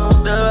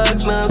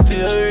 Dogs not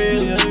still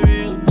real.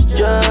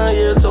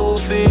 Yeah, so we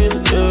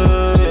feel,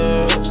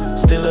 yeah.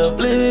 Still a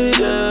bleed,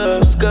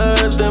 yeah.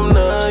 Skies them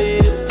not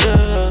heal,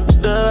 yeah.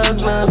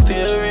 Dogs not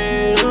still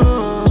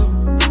real.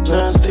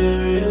 Not still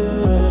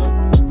real.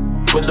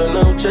 Me don't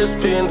have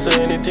chest pain, so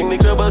anything they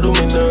grab I do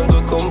me not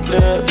go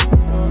complain.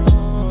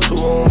 To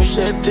all me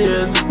shed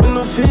tears. Me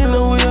no feel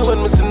no way when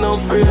me see no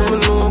free. Me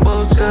know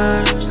about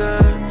skies.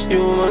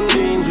 Human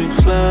beings with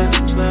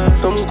flags.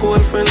 Some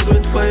cold friends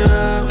with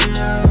fire.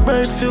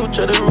 Bright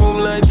future, the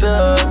room lights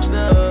up.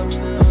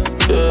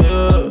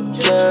 Yeah.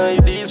 Can't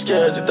hide these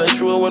cares. It a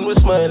show when we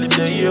smile. It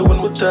a hear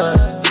when we talk.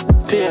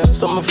 Pain,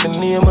 some of your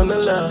name and a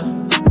lie.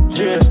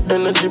 Drain,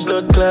 energy,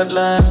 blood clot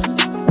last.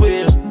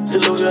 Wait,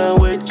 still love you and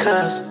weight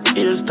cast.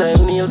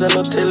 Hairstyle, nails and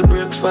hotel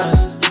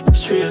breakfast.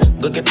 Straight,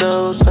 go get a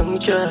house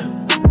and car.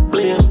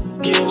 Blame,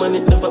 game and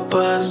it never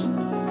pass.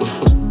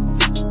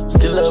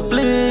 Still a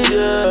bleed,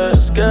 yeah.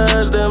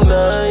 Scars them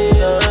not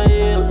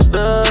heal.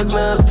 Dogs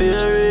not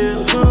still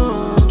real.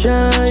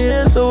 Can't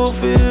hear so we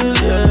feel,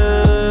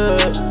 yeah.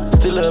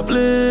 Still a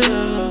bleed,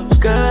 yeah.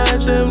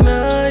 Scars them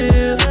not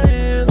heal.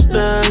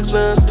 Dogs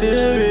not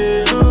still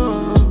real.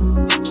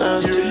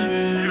 Not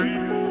still real.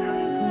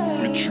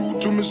 Me true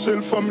to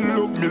myself and me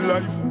love me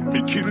life.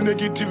 Me kill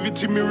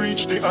negativity, me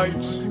reach the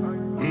heights.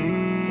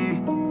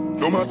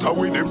 No matter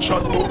where them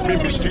chat about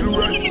me still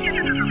right.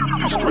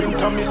 The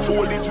strength of me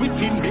soul is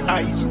within me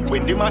eyes.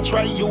 When them a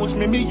try use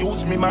me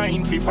use me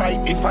mind. Fi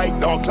fight the fight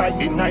dark like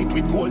the night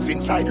with goals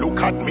inside. Look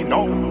at me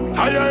now.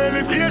 Higher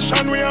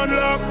elevation we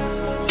unlock.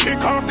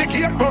 Kick off the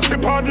gate, bust the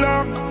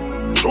padlock.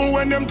 True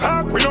when them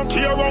talk, we don't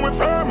care when we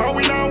firm. And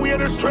we now wear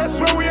the stress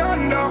where we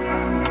under.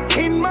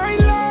 In my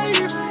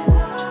life,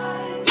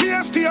 me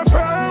I stay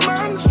firm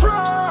and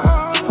strong.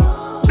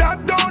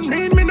 That don't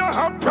mean me no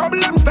have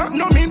problems. That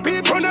no mean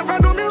people never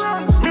do me wrong.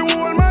 Me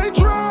hold my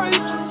drive,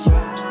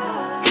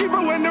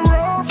 even when the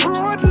rough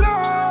road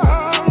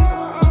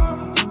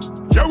long.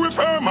 Yeah, we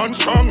firm and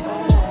strong.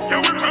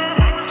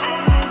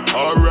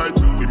 Alright,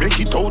 we make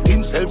it out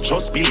in self,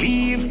 just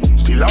believe.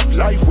 Still have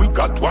life, we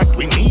got what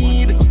we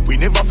need. We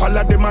never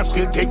follow them and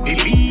still take the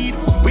lead.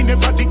 We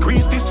never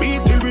decrease the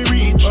speed till we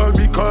reach. All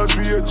because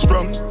we ain't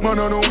strong, man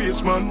on no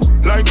waste man.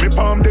 Like me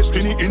palm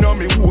destiny in a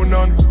me own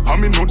hand. I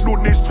me not do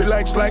this for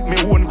likes like me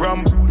own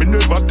gram. Me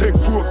never take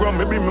program,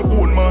 me be me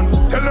own man.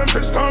 Tell them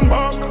to stand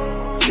back.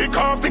 Kick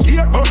off the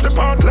gate, bust the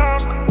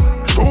padlock.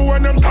 True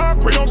when them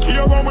talk, we don't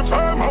care when we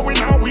firm. How we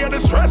know we are the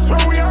stress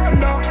when we are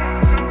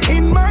under.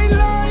 In my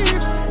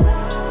life,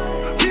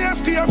 me I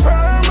stay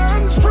firm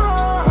and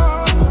strong.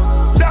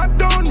 That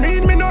don't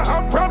mean me no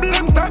have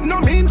problems. That no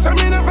means I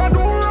me never do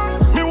wrong.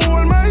 Me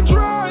hold my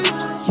drive,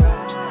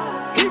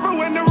 even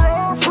when the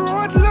rough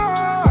road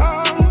long.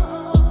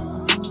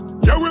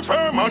 Yeah, we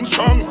firm and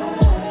strong.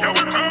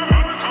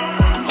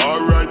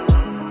 Alright,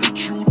 me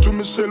true to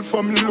myself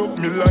and me love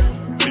me life.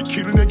 Me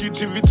kill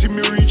negativity,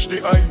 me reach the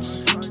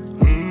heights.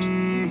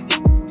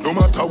 No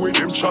matter where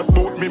them chat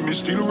about me, me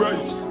still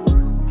rise.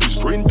 The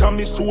strength of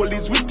me soul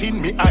is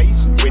within me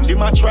eyes. When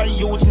them a try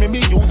use me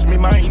use me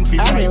mind. Fi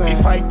fight, me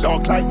fight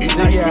dark like the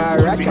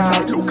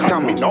night. Look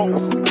at me now.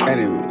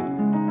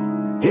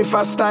 Anyway, if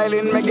I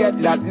styling, me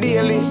get that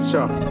daily.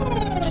 Sure.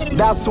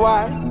 That's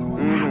why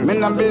me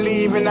not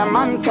believe in a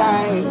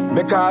mankind,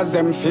 because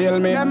them feel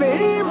me. And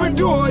me even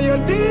do you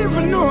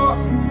even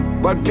know.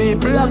 But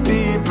people are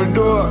people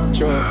do.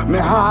 Sure. Me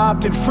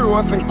heart it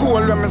frozen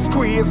cold when me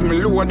squeeze me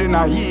load in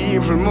a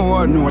evil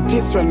mode.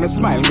 Notice when me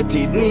smile, me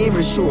teeth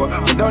never show.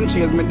 But don't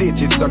change my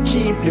digits, so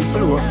keep the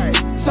flow.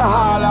 So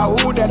all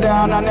I who they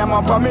down and them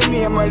up on me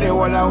name, where they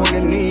all I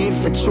only need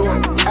for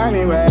sure.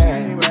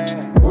 Anyway,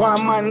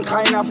 one man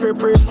kind of free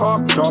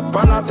fucked up,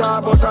 and I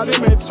talk about all the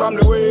mates from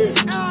the way.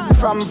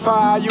 From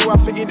far, you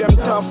have to give them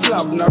tough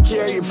love. No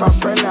care if a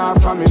friend or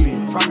family.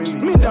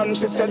 Me done,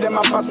 she said them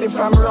a fuss if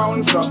I'm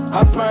round, so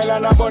I smile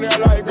and I bunny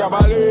like a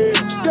ballet.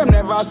 Them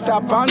never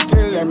stop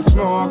until them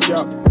smoke,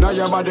 yeah. Now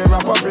your body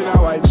wrap up in a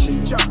white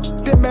sheet.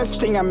 The best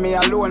thing of me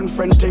alone,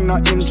 friend thing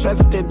not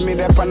interested. Me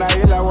dep on a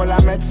hill, all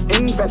I met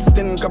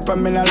investing, couple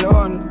mil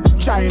alone.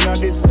 China,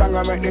 this song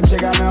I make the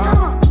chicken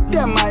now.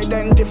 Them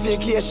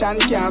identification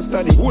can't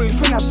study.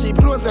 Wolf in a sheep,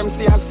 close them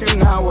see and still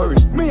not worry.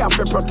 Me have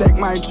to protect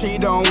my tree,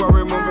 don't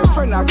worry. Move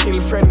friend I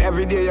kill friend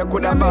every day, you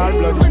could have bad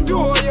blood. Even do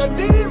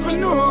you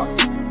even know.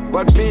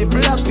 But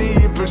people are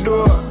people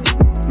do.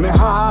 Me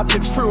heart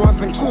it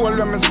frozen cold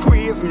when me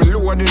squeeze me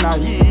load in a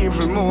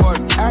evil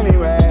mode.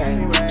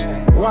 Anyway,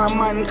 one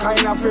man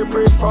kind of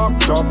free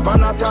fucked up,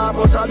 and I talk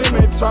about all the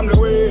mates from the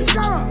way.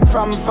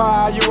 From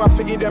far you have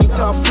to give them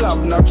tough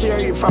love. No care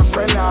if a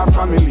friend or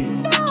family.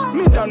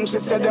 Me done, she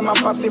said them a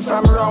fuss if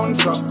I'm round,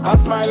 so I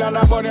smile and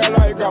I bunny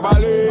like a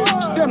ballet.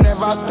 Them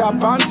never stop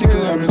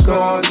until them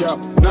score, yeah.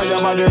 Now your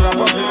body wrap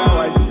up in a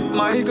white.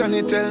 My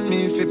granny tell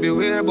me if it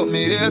beware, but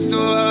me ears too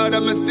hard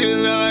and me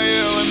still not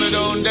here. When me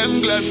down,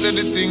 them glad say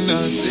the thing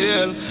not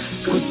sale.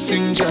 Good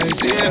thing Jai's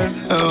here.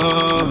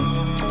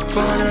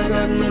 Father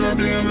God, me not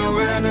blame me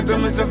when I tell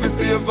myself to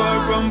stay far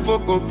from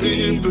fuck up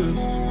people.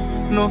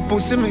 No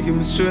pussy me give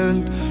me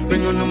strength.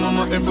 Bring on the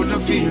mama if you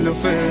don't feel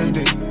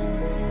offended.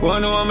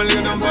 Wanna want me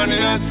lay down on the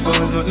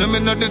asphalt. Nothing me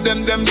not do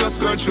them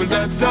just go through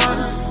that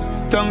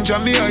song. Tongue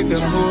jam me hide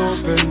them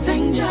open.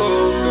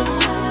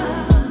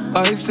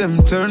 Eyes them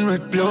turn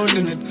red, blood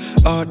in it.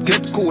 Heart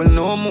get cold,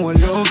 no more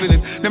love in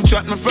it. Them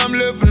chat me from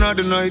 11 of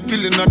the night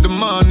till in the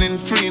morning.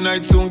 Free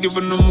night, soon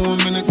giving no more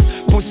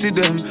minutes. Pussy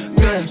them,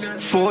 yeah,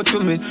 fall to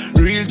me.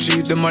 Real G,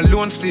 them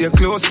alone stay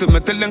close to me.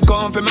 Tell them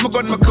come for me, I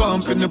got my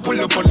company.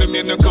 Pull up on them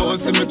in the car,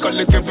 see me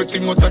collect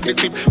everything out of the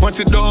clip. Once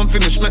it don't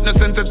finish, make no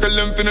sense to tell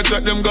them finish.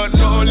 Chat them got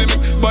no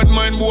limit. Bad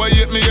mind boy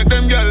hate me, yet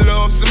them girl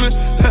love see me.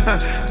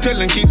 Tell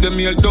them keep them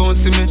here, don't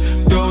see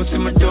me. Don't see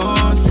me,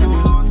 don't see me.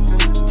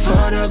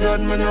 Father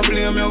God, me no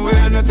blame you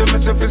when I tell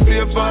myself to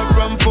stay far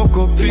from fuck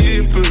up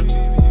people.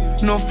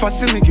 No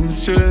fussy me give me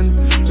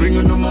strength. Ring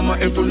on no mama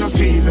if you no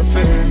feel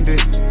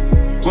offended.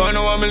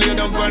 Wanna want me lay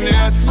down on the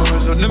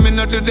asphalt. Nothing me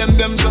not do them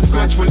just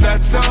scratch for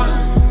that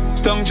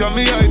song. Tongue jam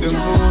me hide them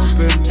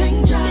open.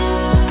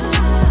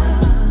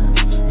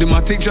 The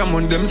matic jam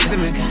on them see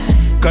me.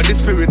 Cause the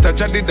spirit of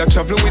Jah did that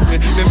travel with me.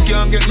 Them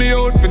can't get me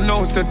out for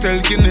now, so tell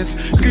Guinness.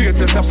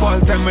 Greatest of all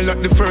time, I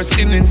like the first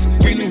innings.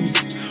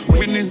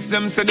 Winnings,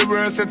 them say the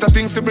worst set of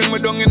things to bring me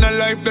down in a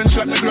life. Then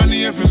shot me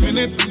granny every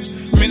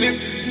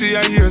minute. See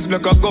our years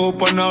black I go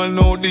up and all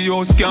know the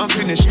house can't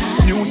finish.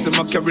 News them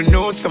I carry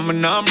no, some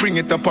man now bring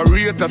it up a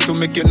rate. So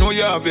make you know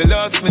you have your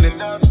last minute.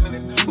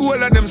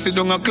 All of them sit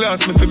down a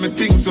class me for me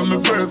things. So me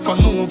work for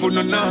move on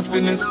no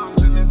nastiness.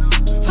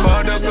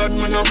 Father God,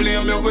 me no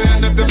blame me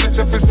when I tell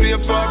myself to stay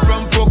far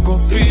from fuck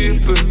up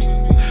people.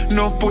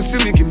 No pussy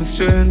me give me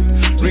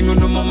strength. Ring on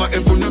the mama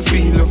if you no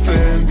feel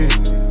offended.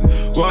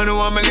 Wanna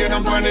want me lay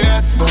down on the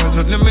asphalt.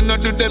 Nothing me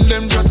not do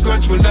them just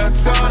scratch with that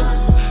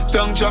song.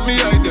 Tongue jam me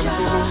hide them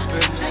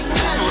open.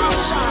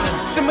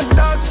 See my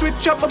dog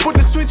switch up, I put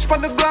the switch for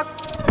the Glock.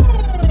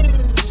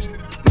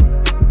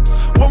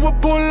 When we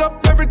pull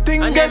up,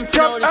 everything and get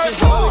dropped. This is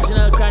the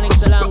original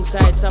Chronics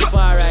alongside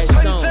Safari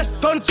Sound.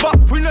 Stunts back,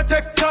 we no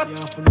take that. You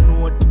have to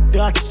know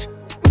that.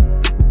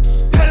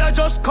 Tell her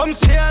just come come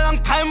see a long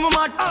time, I'm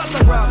mad.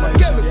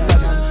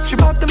 She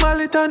pop the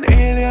mallet on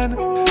alien.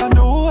 And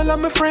the whole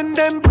of my friend,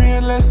 them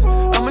brainless.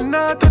 I'ma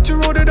not touch a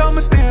road that I'm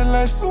a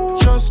stainless.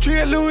 Just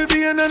straight Louis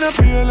V and a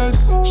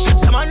peerless. Shut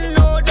the man,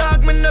 no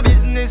dog, man, no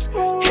business.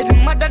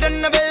 Hidden madder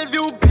than a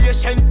Bellevue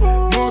patient.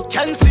 No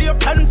can see a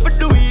plan for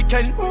the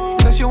weekend.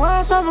 So she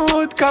wants some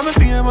wood, call me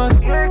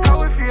famous. Yeah,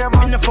 call me famous.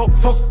 Me no fuck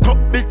up,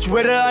 bitch,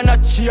 whether or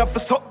not she have to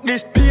suck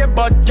this. Be a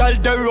bad gal,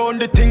 they run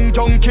the thing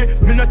junkie.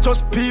 Me not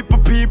just people,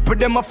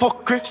 them a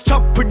fuck with.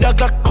 Stop with a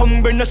Glock,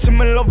 come bring a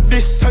similar of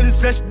this.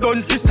 Senseless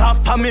duns, this half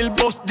family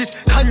bust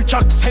this.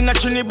 Contracts and a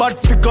chinny bad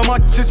figure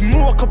matches.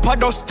 Smoke up a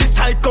dust, this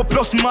psycho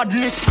plus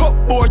madness. Cut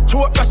boy,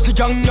 choke at the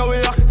young now we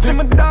lock. See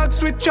my dog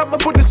switch up, I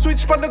put the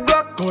switch for the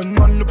Glock. Gun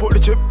man, to put the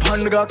chip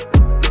on the Glock.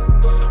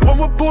 When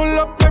we pull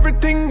up,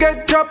 everything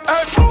get dropped.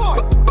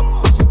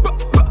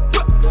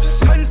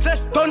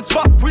 Senseless don't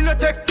swap, we no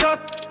take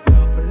that.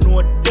 Never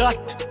know that.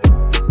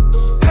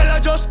 Tell her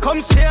just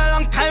come see a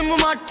long time, we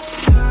mad.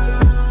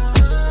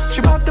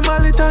 She pop the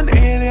mallet on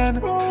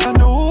alien. And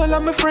the whole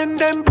of my friend,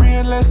 them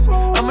brainless.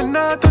 I'ma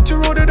not touch a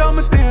road that I'm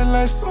a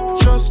stainless.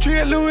 Just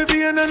straight Louis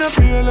V and a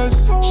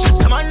peerless. Shut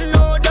the man,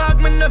 no dog,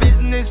 man, no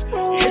business.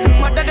 Hidden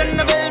madder than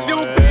a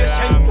Bellevue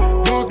patient.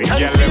 No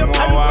can see a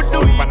plan for the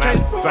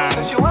weekend.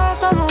 She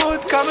wants some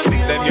wood, come and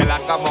feel them you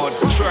like a mud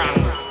strong.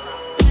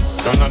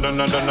 Donna girl,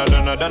 donna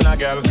girl, donna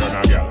girl,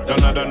 donna girl,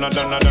 donna girl, done them,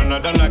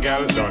 donna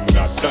girl, donna girl,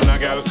 donna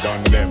girl, donna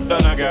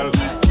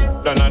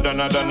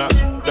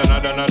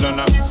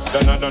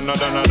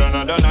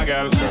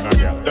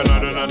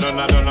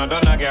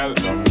girl,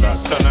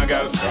 donna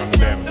girl, done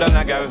them,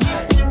 donna girl.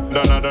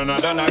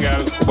 Donna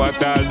girl,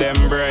 but all them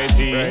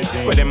brighty.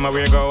 But them a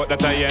wear go out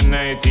that I ain't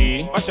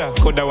nighty.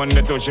 Coulda won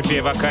the two, she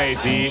favor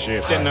kitey.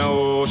 They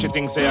know she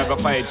thinks say I go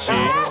fight she.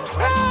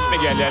 Me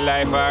girl your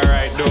life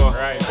alright though.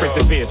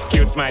 Pretty face,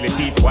 cute smiley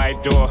teeth,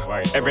 white door.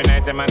 Every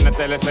night a man a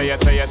tell her say you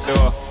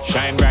do.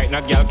 Shine bright,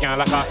 no girl can't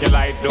lock off your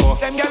light though.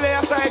 Them girl lay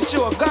aside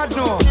show, God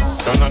no.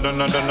 Donna girl,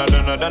 donna girl,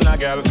 donna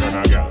girl, donna girl,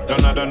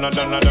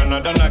 done them,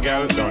 donna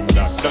girl. Donna girl,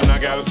 donna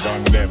girl,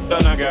 done them,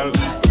 donna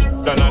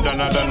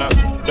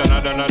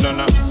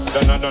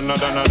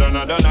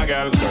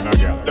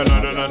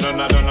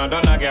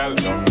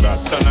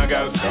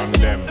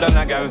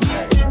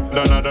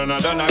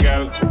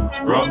girl,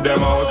 rub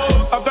them out.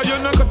 After you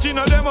knock a chin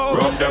on them out,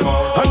 rub them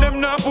out. And them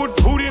not put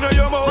food in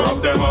your mouth,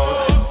 rub them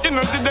out. You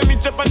know see them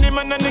each up on the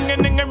man and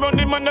ning round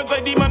the man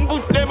outside the man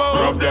put them out,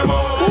 rub them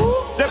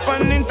out. They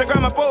on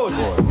Instagram a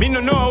post, me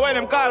no know why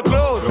them call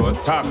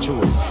close. Talk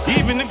true,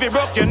 even if you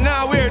broke you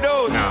now wear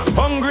those.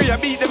 Hungry I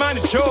beat them and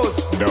it shows.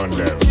 Done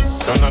them.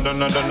 Donna girl,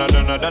 donna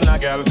girl, donna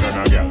girl,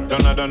 donna girl,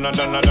 done that,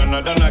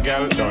 donna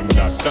girl, done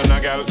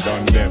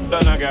them,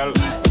 donna girl, donna girl,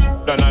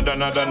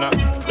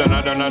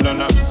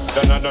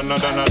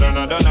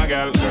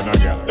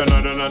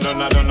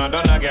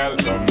 donna girl,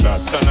 done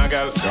that, donna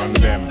girl, done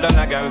them,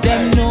 donna girl,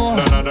 them know,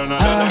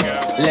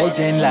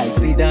 legend like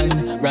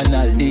Zidane,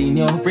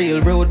 Ronaldinho,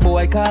 real road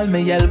boy call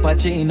me El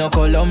Pacino,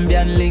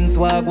 Colombian links,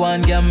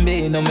 Wagwan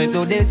Gambino, me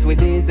do this with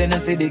this and I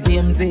see the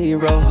game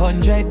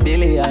 0-100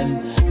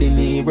 billion, De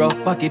Niro,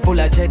 pocket full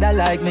of cheddar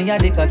like me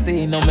at the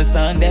casino, me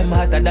song them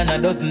hotter than a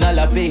dozen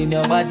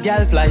jalapeno, bad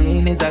girl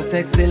flying is a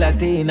sexy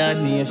Latina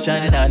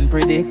nation,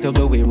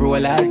 unpredictable we roll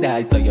like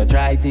dice, so you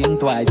try think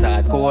twice,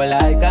 hardcore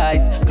like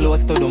ice,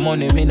 close to the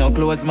money me no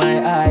close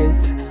my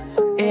eyes.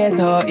 8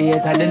 of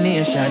the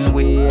nation,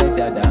 we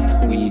dada,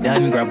 we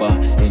done grabber.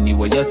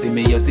 Anyway you see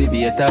me, you see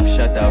be a top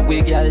shotter.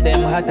 We girl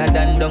them hotter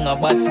than dung a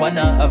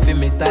Botswana. I feel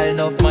me style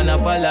enough man a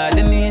follow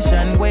the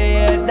nation,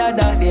 we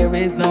dada. There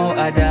is no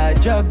other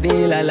drug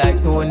dealer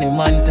like Tony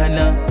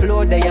Montana.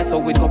 Flow there so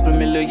with couple $1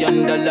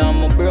 million.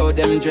 My bro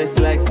them dress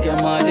like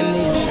scammer the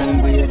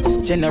nation, we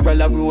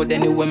general a road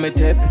anywhere me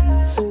tap.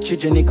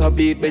 Chichenica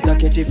beat better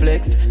catch a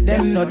flex.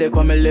 Them no dep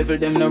on me level,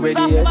 them no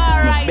ready yet.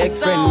 No big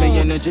friend, me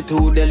energy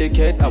too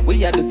delicate.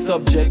 We are the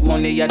subject,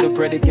 money are the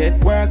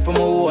predicate. Work for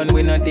my own,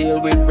 we no deal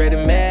with ready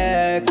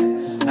make.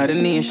 Are the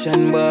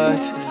nation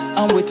boss,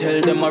 and we tell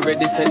them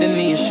already said the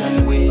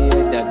nation we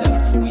dada,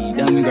 we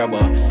done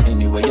grabber.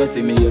 Anyway you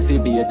see me, you see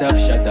be a top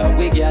shotter.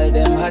 We girl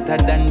them hotter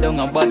than dung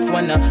a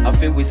Botswana. I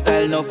feel we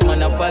style enough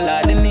man a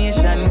follow the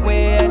nation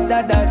we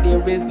dada.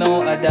 There is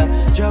no other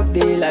drug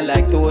dealer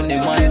like Tony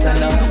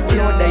Montana.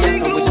 Flow there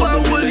so we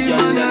couple $1 million.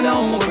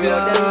 We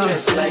are them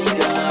dressed like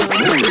scammer.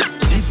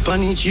 Sit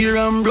on each chair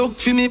and broke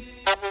for me.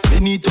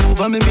 Bend it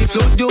over, make me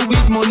flood you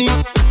with money.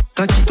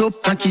 Cock it up,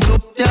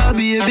 yeah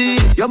baby.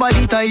 Your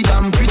body tight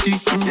and pretty.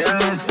 Yeah.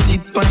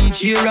 Sit on each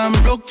chair and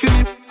broke for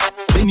me.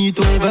 Bend it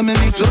over, make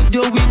me flood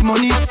you with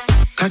money.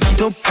 Cock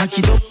it up,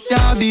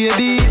 yeah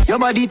baby. Your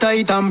body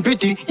tight and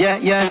pretty.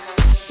 Yeah.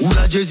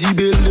 Ula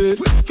Jezebel,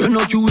 you're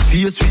not cute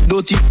face with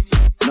dirty.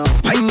 No.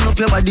 Pine up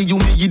your body, you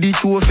make it the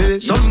trophy.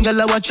 Some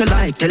gyal watch your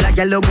life, tell a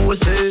gyal go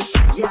say.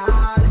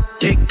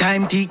 Take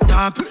time,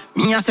 TikTok.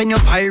 Me a send you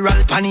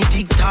viral, panny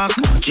TikTok.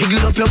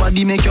 Jiggle up your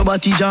body, make your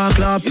body jaw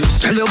clap.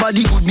 Tell your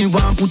body good, me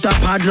want put a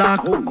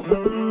padlock. Bless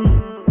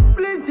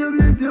you,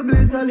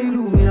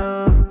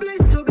 hallelujah.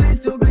 Bless you,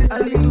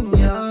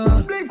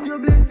 hallelujah. Bless you,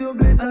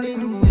 hallelujah.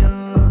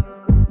 Hallelujah.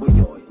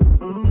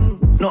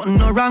 Nothing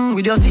no wrong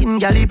with your sitting,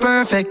 galley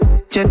perfect.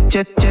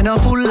 Jet, no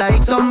full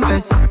like some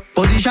fest.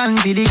 Position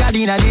for the god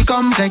inna the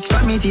complex.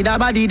 From me see the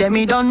body, then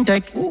me done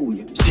text.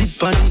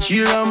 Sit on the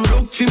chair and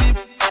broke for me.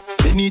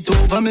 Bend it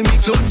over, me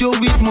flood you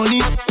with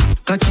money.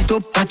 Cock it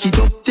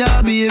up,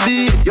 yeah,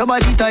 baby. Your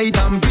body tight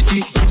and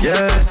pretty,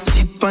 yeah.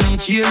 Sit on the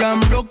chair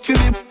and broke for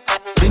me.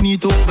 Bend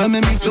it over,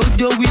 me flood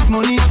you with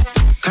money.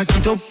 Cock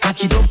it up,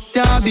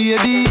 yeah,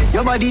 baby.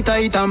 Your body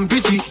tight and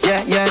pretty,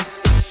 yeah.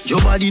 Your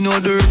body no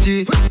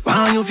dirty.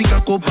 When you pick a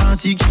cup on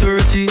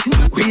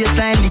 6:30.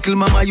 Waistline little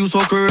mama you so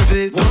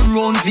curvy. Don't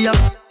run for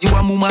you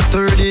a mama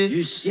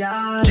sturdy.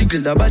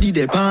 Jiggle the body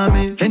they palm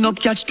me. End up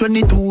catch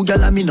 22,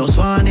 girl I me no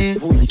swanny.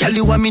 Girl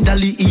you want me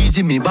dolly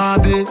easy me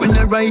Barbie. When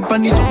I ride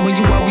pan this something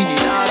you are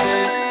winning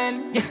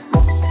yeah.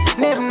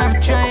 Never never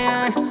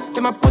trying.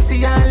 Get my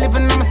pussy on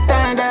living on my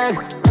standard.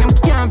 And I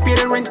can't pay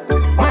the rent.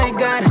 My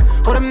God,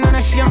 all them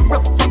nana she I'm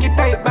broke, pocket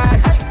tight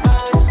bad.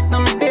 No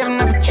me never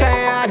never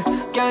tried.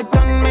 Girl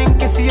done me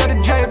can see how to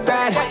drive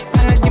bad.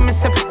 And I give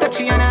myself a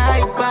touchy on a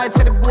iPad.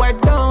 Say the boy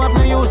don't have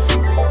no use.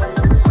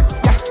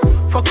 Yeah,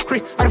 fuck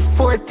free out of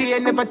 40. I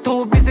never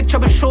too busy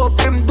trouble show up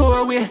at them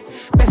doorway.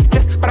 Best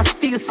dressed but I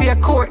feel see a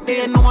court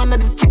there. No one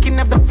of the chicken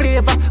have the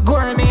flavor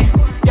gourmet.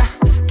 Yeah,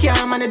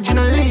 can't manage you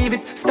no leave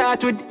it.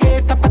 Start with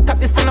 8 top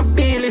this on a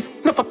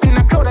B-list. Nuff up in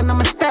the crowd and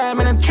I'm a star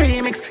man and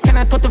 3 mix. Can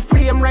I touch the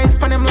flame rise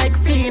for them like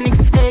Phoenix?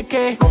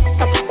 AK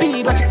top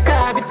speed watch you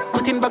carve it.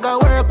 Put in bag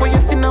of work when you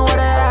see know what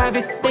I have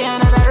is. Stay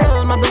another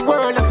realm of the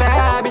world that's a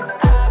habit.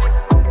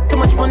 Too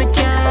much money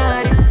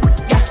can't it.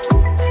 Yeah,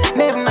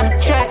 never never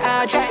try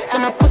hard.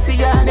 And a pussy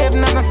yeah, never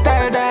never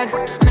style dog.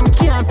 Them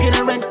can't pay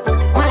the rent.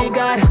 My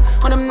God,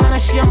 on them nana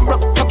she I'm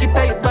broke pocket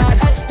tight bad.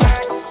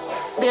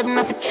 They've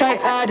never tried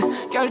hard.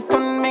 Girl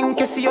turn me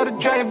can see how to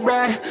drive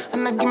brad.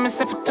 And I give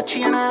myself a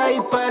touchy on an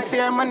iPad. Say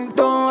man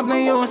don't have no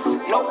use.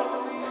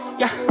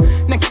 Yeah,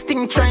 next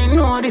thing try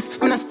know this.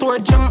 When I store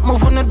junk,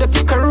 move on the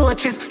thicker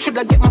roaches. Should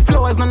I get my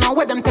flowers? No know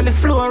where them tell the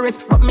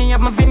florist. But me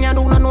have my vineyard,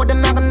 who don't know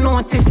them not gonna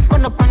notice.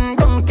 Run up and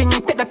down thing,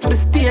 take that to the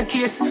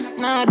staircase.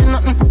 Nah, do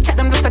nothing, check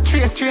them just a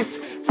trace.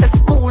 Say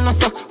spool no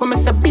so, when me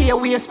say be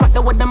away. Spot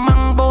the with the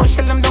mango,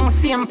 shell them down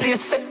same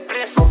place.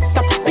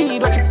 Top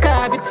speed, watch you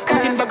carve it.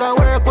 Put in bag of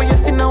work when you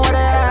see know what I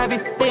have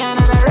is. They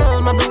another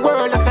realm of the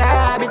world, that's a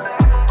habit.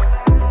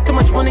 Too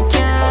much money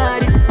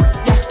can't it.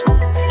 Yeah,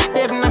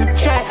 they've never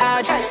tried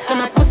hard. And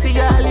a pussy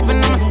yeah,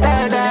 living on my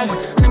style dog.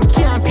 Them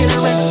can't pay the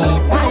rent.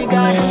 My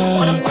God,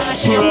 what I'm not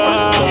sure.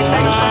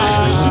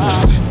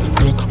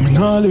 Glock, me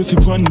nah left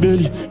you on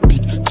belly.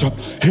 Big chop,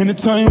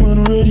 anytime when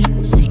I'm ready.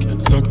 Sick,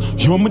 suck,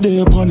 you're my day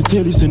upon the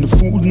telly. Send the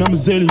food and I'm a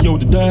zelly. Yo,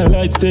 the dial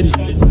light steady.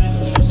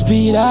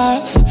 Speed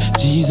off,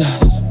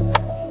 Jesus.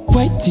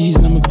 White tees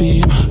and I'm a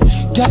beam.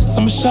 Gas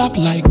I'm sharp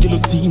like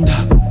guillotine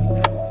dog.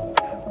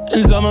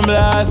 And some of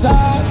blast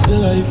off. The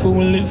life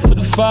we live for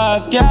the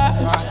fast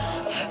gas.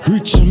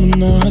 Rich I'm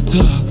not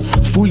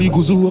talk. Fully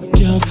goes up,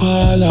 can't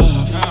fall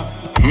off.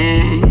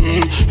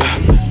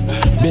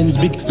 Benz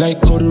big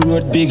like how the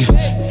road big.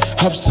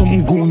 Have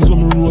some goons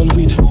when me roll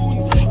with.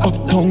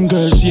 Uptown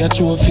girl, she a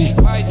trophy.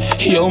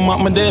 Yo,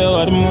 my day,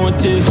 what the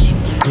motive.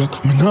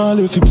 Glock, me nah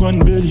left you on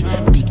belly.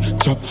 Big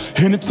chop,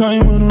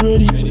 anytime when I'm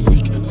ready.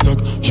 Sick, suck,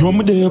 you're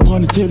my day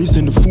upon the telly.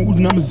 Send the food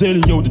and I'm a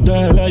zelly. Yo, the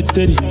dial light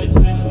steady.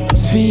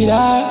 Speed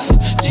off,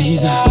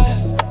 Jesus.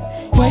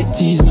 White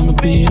tees and I'm a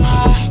beam.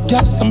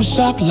 Gas I'm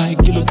sharp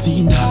like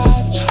guillotine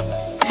dog.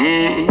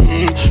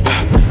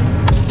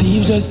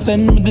 Steve just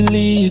sent me the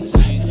leads.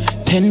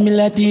 10 mil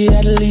at the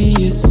at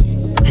least.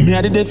 Me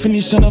had the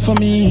definition of a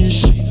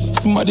mish.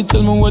 Somebody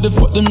tell me what the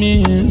fuck that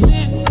means.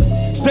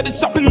 Said it's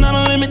shopping on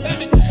a limit.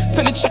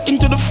 Send it check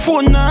into the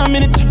phone now a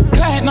minute.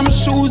 Glide on my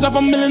shoes, have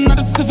 $1 million at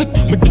the Civic.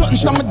 My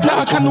guns on my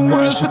dark and the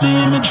world for the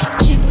image.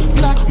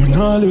 Me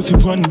nah left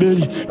you on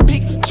belly.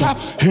 Big chop,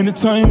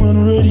 anytime when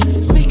I'm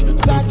ready. Sick,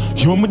 suck,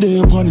 you're my day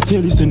upon the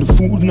telly. Send the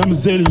food and I'm a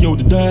zelly. Yo,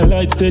 the dial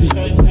light steady.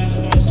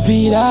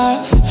 Speed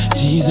off,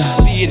 Jesus.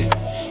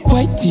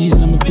 White tees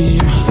and I'm a beam.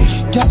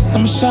 Gas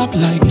I'm sharp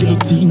like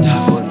guillotine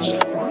dog.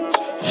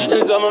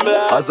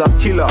 As a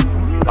killer,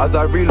 as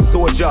a real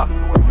soldier,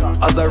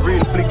 as a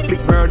real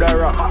flick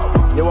murderer.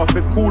 You have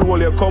to cool while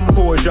your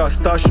composure.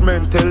 Stash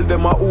men tell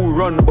them a who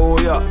run boy.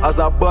 Yeah. As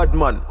a bad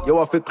man, you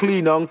have to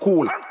clean and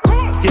cool.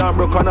 Can't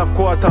broke enough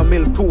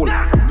 $250,000 tool.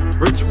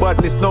 Rich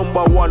badness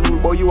 #1 rule,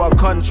 but you a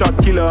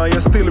contract killer and you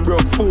still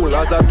broke fool.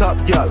 As a top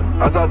girl,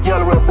 as a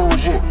girl with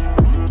bougie.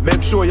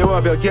 Make sure you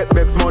have your get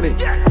back money.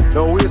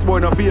 No waste boy,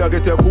 no fear,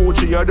 get your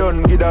Gucci. You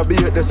done get a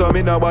beat, that's what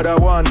me know, but I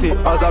want it.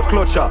 As a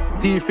clutcher,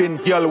 thiefing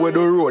girl with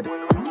the road.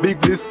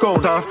 Big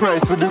discount, half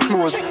price for the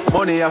clothes.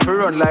 Money have to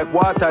run like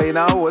water in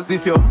a house.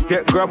 If you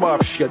get grab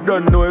off shit,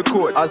 don't know a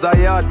code. As a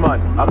yard man,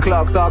 a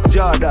Clark's Ox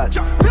Jordan.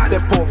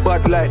 Step up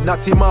bad like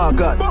Natty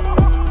Morgan.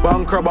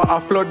 Bank robber, I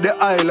flood the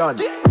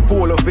island.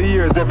 Polo for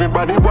years,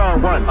 everybody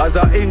want one. As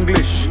a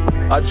English,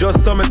 I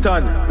just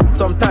summerton.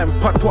 Sometime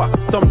patois,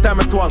 sometime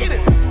a twang.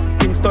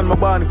 Kingston, my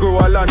band grow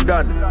a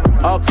London.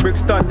 Oxbridge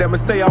stand, them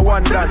say I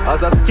want done.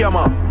 As a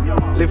scammer,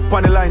 live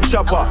pon the line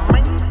chopper.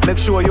 Make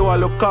sure you all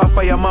look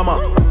after your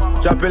mama.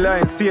 Drop a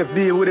line, safe,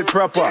 deal with it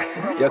proper.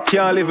 You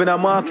can't live in a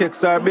market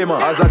or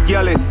bimmer. As a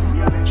gallus,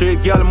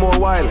 treat girl more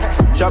wild.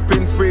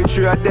 Chopping spree,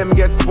 three of them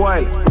get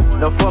spoiled.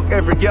 Now fuck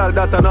every girl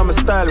that I know my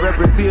style.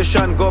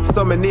 Reputation gov,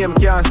 so my name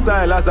can't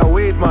style. As a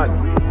weed man,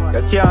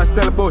 you can't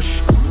sell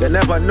bush. You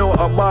never know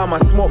Obama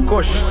smoke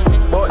kush.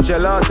 But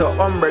gelato,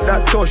 umbre,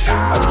 that tush.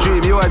 A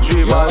dream, you a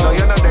dream, although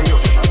you're not the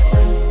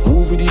yush.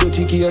 Move with the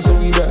dirty key, so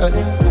we ride.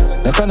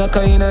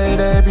 Naka in a head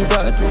of every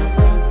part.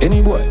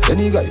 Any boy,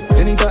 any guy,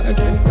 any target.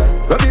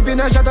 Rub it in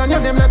a shot and you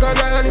them like a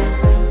girl.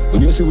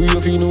 When you see we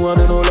you feel no one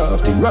and no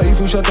laughing.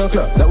 Rifle shot a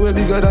clock, that way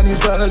bigger than his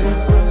pally.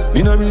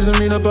 Me no reason,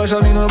 me no partial,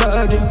 me no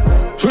bargain.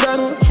 Should I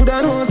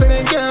know, say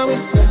they can't win.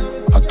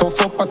 A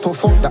tough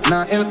up, that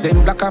not help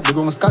them. Black up, they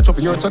gon' scratch up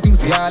your so things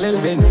see all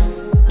help them.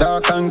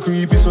 Dark and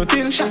creepy, so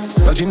till shot.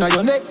 Touching on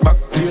your neck, back,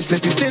 place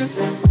left you still.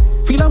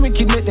 Feel like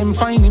wicked, make them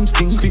find him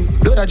sting.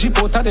 Blood a drip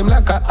out of them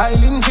like a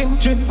island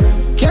gin.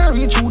 Can't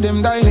reach through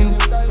them dialing.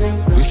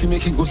 We see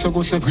make it go so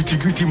gritty,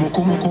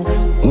 moko.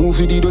 Move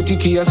with the dirty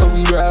key, so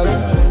we brawl.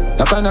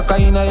 Naka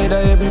in a head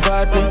of every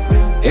party.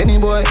 Any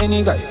boy,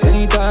 any guy,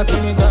 any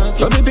talking.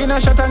 Love me pin a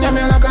shot and you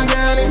me like a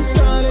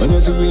girl. When you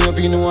see me, you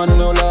feel no one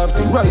no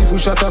laughing. Rifle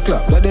shot a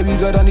clock, that they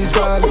bigger than this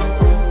party.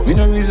 Me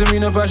no reason, me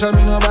no passion,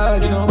 me no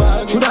bag.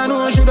 Should I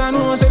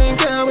know, say they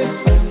can't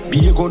win.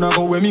 Be a gonna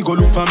go where me go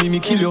look for me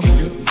kill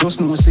you. Just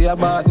know say a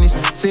badness.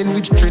 Saying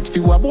which threat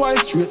for a boy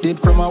straight dead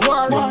from a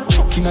war.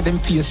 Chucking at them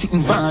face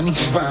sitting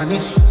vanish.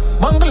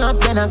 Bungle up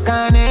then a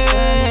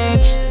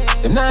carnage.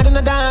 Them not in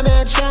the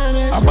damage.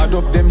 I bad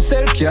up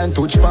themself can't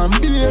touch pan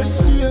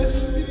base.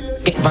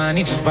 Get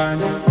vanish.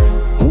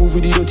 Move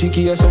with the dirty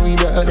key so we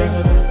ride.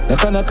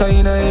 Naka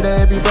in a head of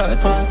every part.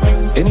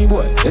 Any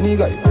boy, any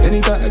guy, any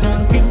target.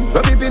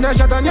 Rub it in a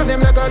shot and you them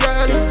like a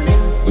girl.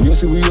 When you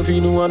see we you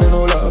feel no one and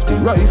no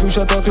laughing. Rifle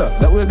shot a clock,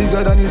 that way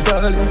bigger than his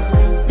pally.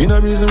 Me no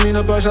reason, me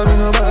no partial, me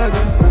no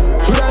bargain.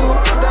 Should I know,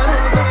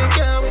 so they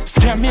can't win.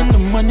 Scamming the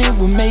money,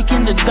 we're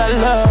making the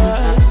dollar.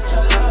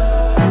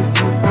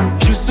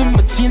 Juicing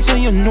my team so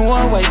you know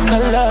a white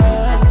color.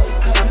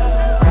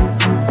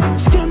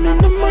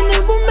 Scamming the money,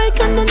 we're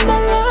making the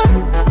dollar.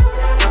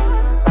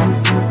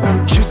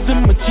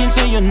 Juicing my team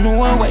so you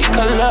know a white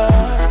color.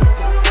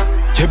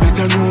 You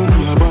better know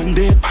me a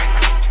bandit.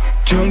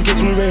 Can't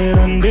catch me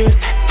red-handed.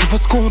 If I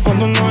scope on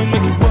the line,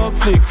 make it back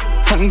flick.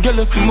 And girl,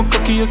 I see my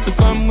cocky as a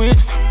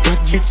sandwich. That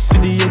bitch see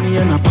the Henny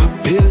and a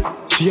pop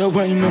pill. She a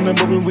wine on a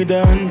bubble with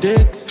her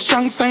index.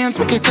 Strong science,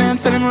 make a client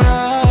sell him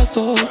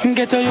razzle. And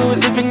get her you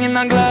living in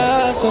a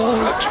glass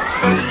house.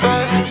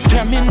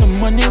 Scamming the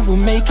money, we're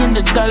making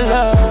the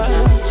dollar.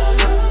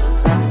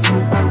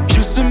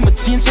 Juicing my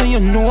team so you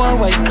know a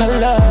white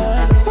color.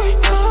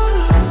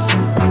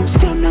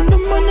 Scamming the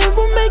money,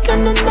 we're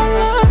making the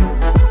dollar.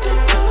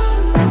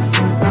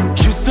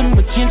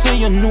 So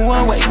you know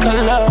a white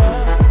color.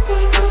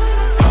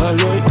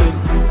 Alright then,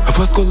 if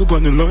I skull up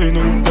on the line,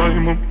 I'm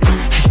time up.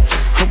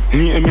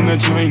 Name in a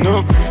join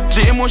up.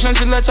 J-Motion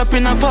still a chop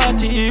in a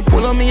party.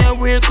 Pull on me a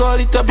weird, call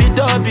it a bit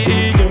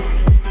derby.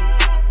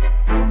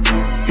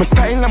 My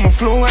style and my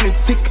flow and it's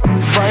sick.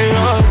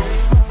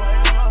 Fires.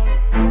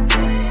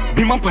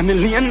 Beam up on the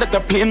lane that I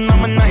play on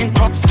my 9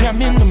 talk.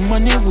 Scamming the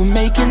money, we're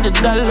making the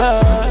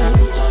dollar.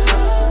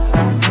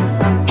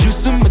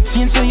 Juicing my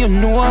team so you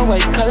know a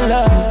white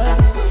color.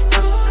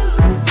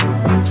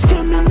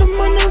 Scamming the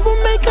money,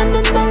 we're making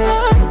the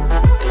dollar.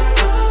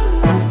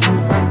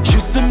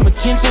 Juicing my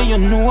team so you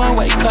know a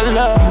white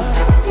color.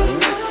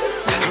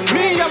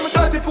 Me and my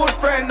dirty foot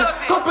friend.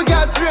 Couple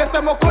girls race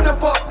and I couldn't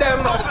fuck them.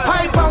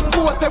 Hype and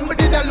boast them, we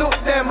didn't look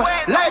them.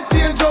 Life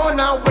change on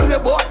now when we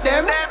bought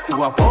them.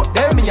 Who I fuck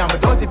them? Me and my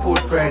dirty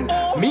foot friend.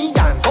 Me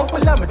and couple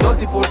and my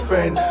dirty foot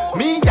friend.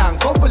 Me and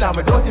couple and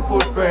my dirty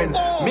foot friend.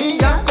 Me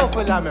and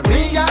couple and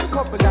me and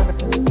couple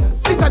and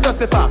this is just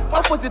the fact,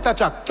 opposite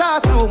attract.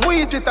 Classroom,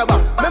 we sit back.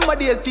 Remember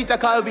days teacher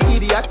called we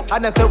idiot.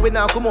 And I said we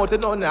now come out to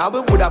nothing, how we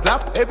would have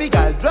flap. Every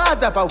girl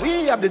draws up and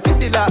we have the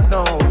city locked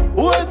now.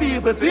 Old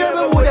people swear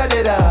we would have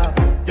did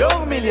that.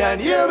 Young million,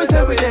 here we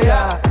say we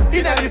there.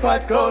 In a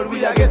fat crowd,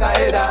 we a get our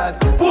headers.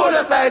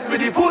 Polar slides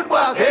with the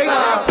football. Hey,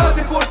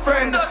 dirty foot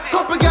friend.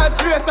 Couple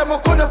girls race and we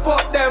couldn't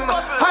fuck them.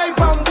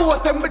 Hype and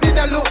boast them, we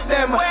didn't look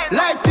them.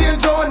 Life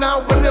change on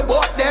now when we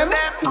bought them.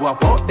 Who a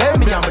fuck them?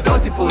 Me and my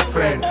dirty foot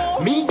friend.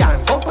 Me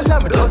and couple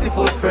and my dirty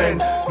foot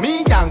friend.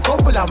 Me and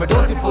couple and my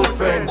dirty foot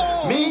friend.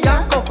 Me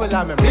and couple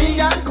and me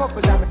and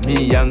couple and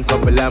me and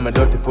couple and my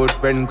dirty foot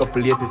friend.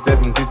 Couple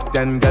 87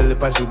 Christian girl,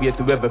 if I should wait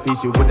to ever fish,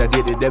 she woulda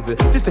date the devil.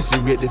 She said she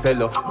rate the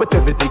fellow, but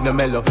everything no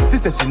mellow. She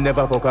said she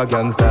never fuck a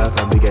gangster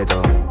from the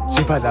ghetto.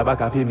 She follow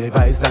back and feel me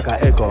voice like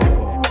a echo.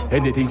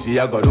 Anything she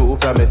a go do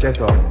from me say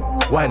so.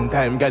 One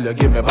time girl you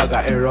give me bag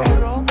of error.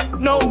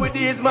 Now with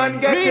these man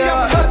get me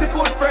and my dirty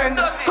foot friend.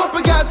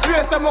 Couple girls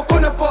race and I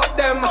couldn't fuck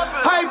them.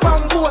 Hype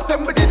and boast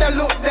them, we didn't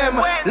look them.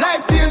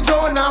 Life change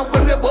on now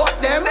when we bought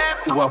them.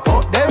 Who a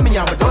fuck them? Me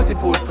and my dirty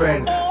foot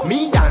friend.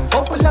 Me and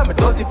couple and my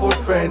dirty foot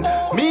friend.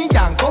 Me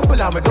and couple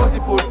and my dirty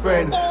foot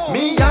friend.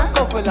 Me and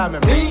couple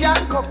and me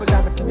and couple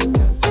and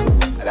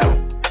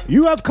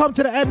You have come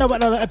to the end of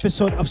another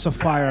episode of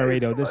Sapphire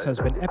Radio. This has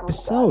been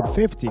episode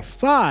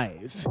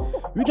 55.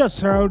 We just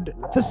heard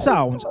the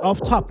sounds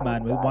of Top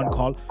Man with one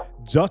called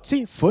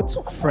Dirty Foot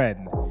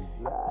Friend.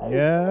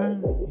 Yeah,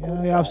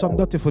 you have some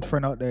Dirty Foot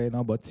Friend out there,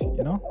 but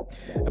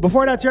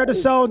Before that, you heard the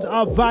sounds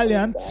of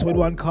Valiant with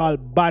one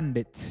called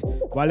Bandit.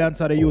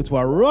 Valiant are the youth who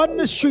are running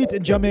the street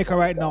in Jamaica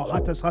right now.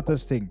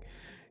 Hottest thing.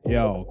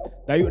 Yo,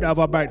 that youth have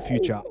a bright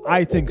future.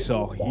 I think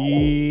so.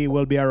 He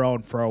will be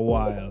around for a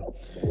while.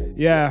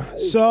 Yeah,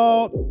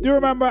 so do you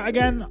remember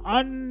again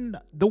on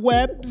the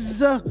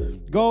webs?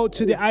 Go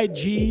to the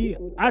IG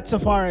at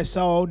Safari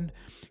Sound.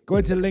 Go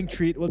into the link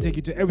tree. It will take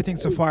you to everything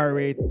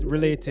Safari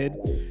related.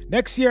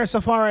 Next year,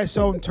 Safari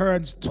Sound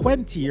turns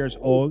 20 years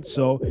old,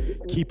 so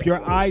keep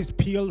your eyes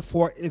peeled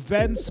for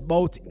events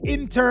both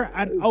inter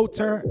and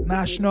outer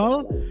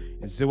national.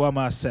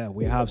 Ziwama said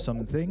we have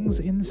some things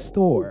in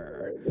store.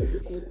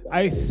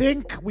 I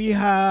think we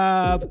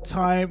have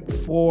time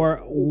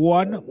for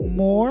one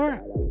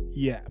more.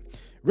 Yeah.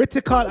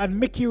 Ritical and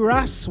Mickey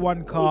Rass,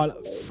 one called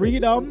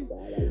Freedom.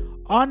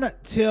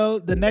 Until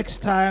the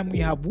next time, we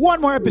have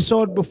one more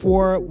episode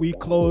before we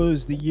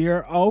close the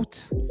year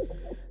out.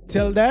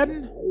 Till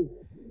then,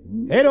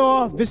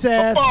 hello, this is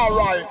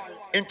Safari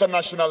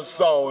International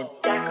Sound.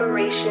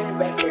 Decoration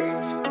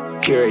Records.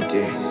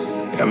 Purity,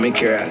 yeah,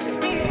 Mickey Rass.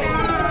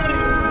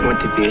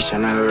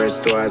 Motivational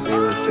rest towards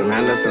you. See me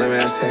understand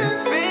what I say?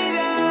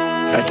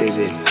 That is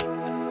it.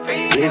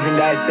 Believe in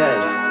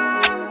thyself.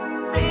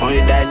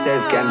 Only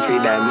thyself can free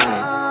thy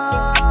mind.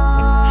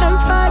 I'm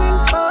fighting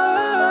for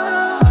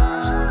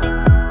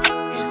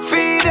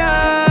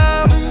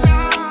freedom.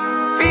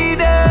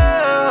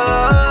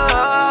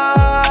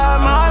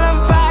 All I'm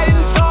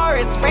fighting for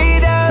is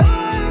freedom.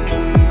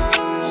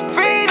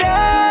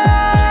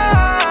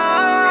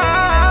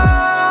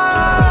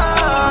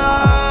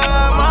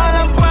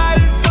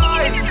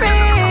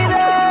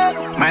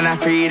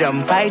 Freedom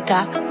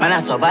fighter, man a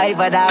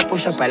survivor that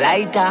push up a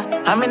lighter.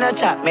 I'm in a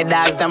chat, me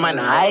dogs, them on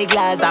a high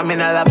glass. I'm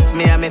in a laps,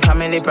 me and me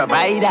family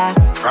provider.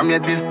 From your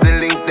this the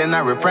link, then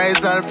a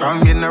reprisal.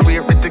 From you no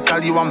rate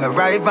critical, you are my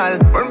rival.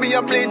 When me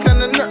a play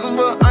channel, nothing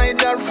but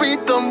idol.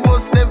 Freedom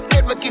bust them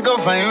head, make it go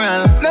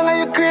viral. Now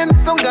I Ukraine,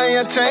 some guy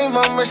a try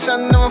my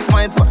mission, never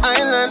fight for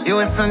island.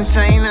 US and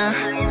China,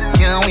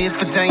 can't wait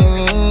for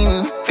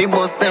Chinese. Fi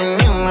bust them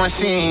new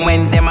machine.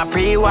 When them a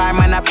pre-war,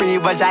 man a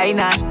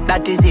pre-vagina.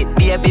 That is it,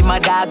 baby, my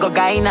dog go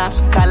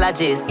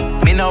gynecologist.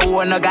 Me no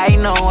want no guy,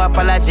 no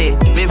apology.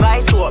 Me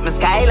vice up, me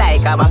sky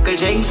like a buckle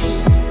drinks.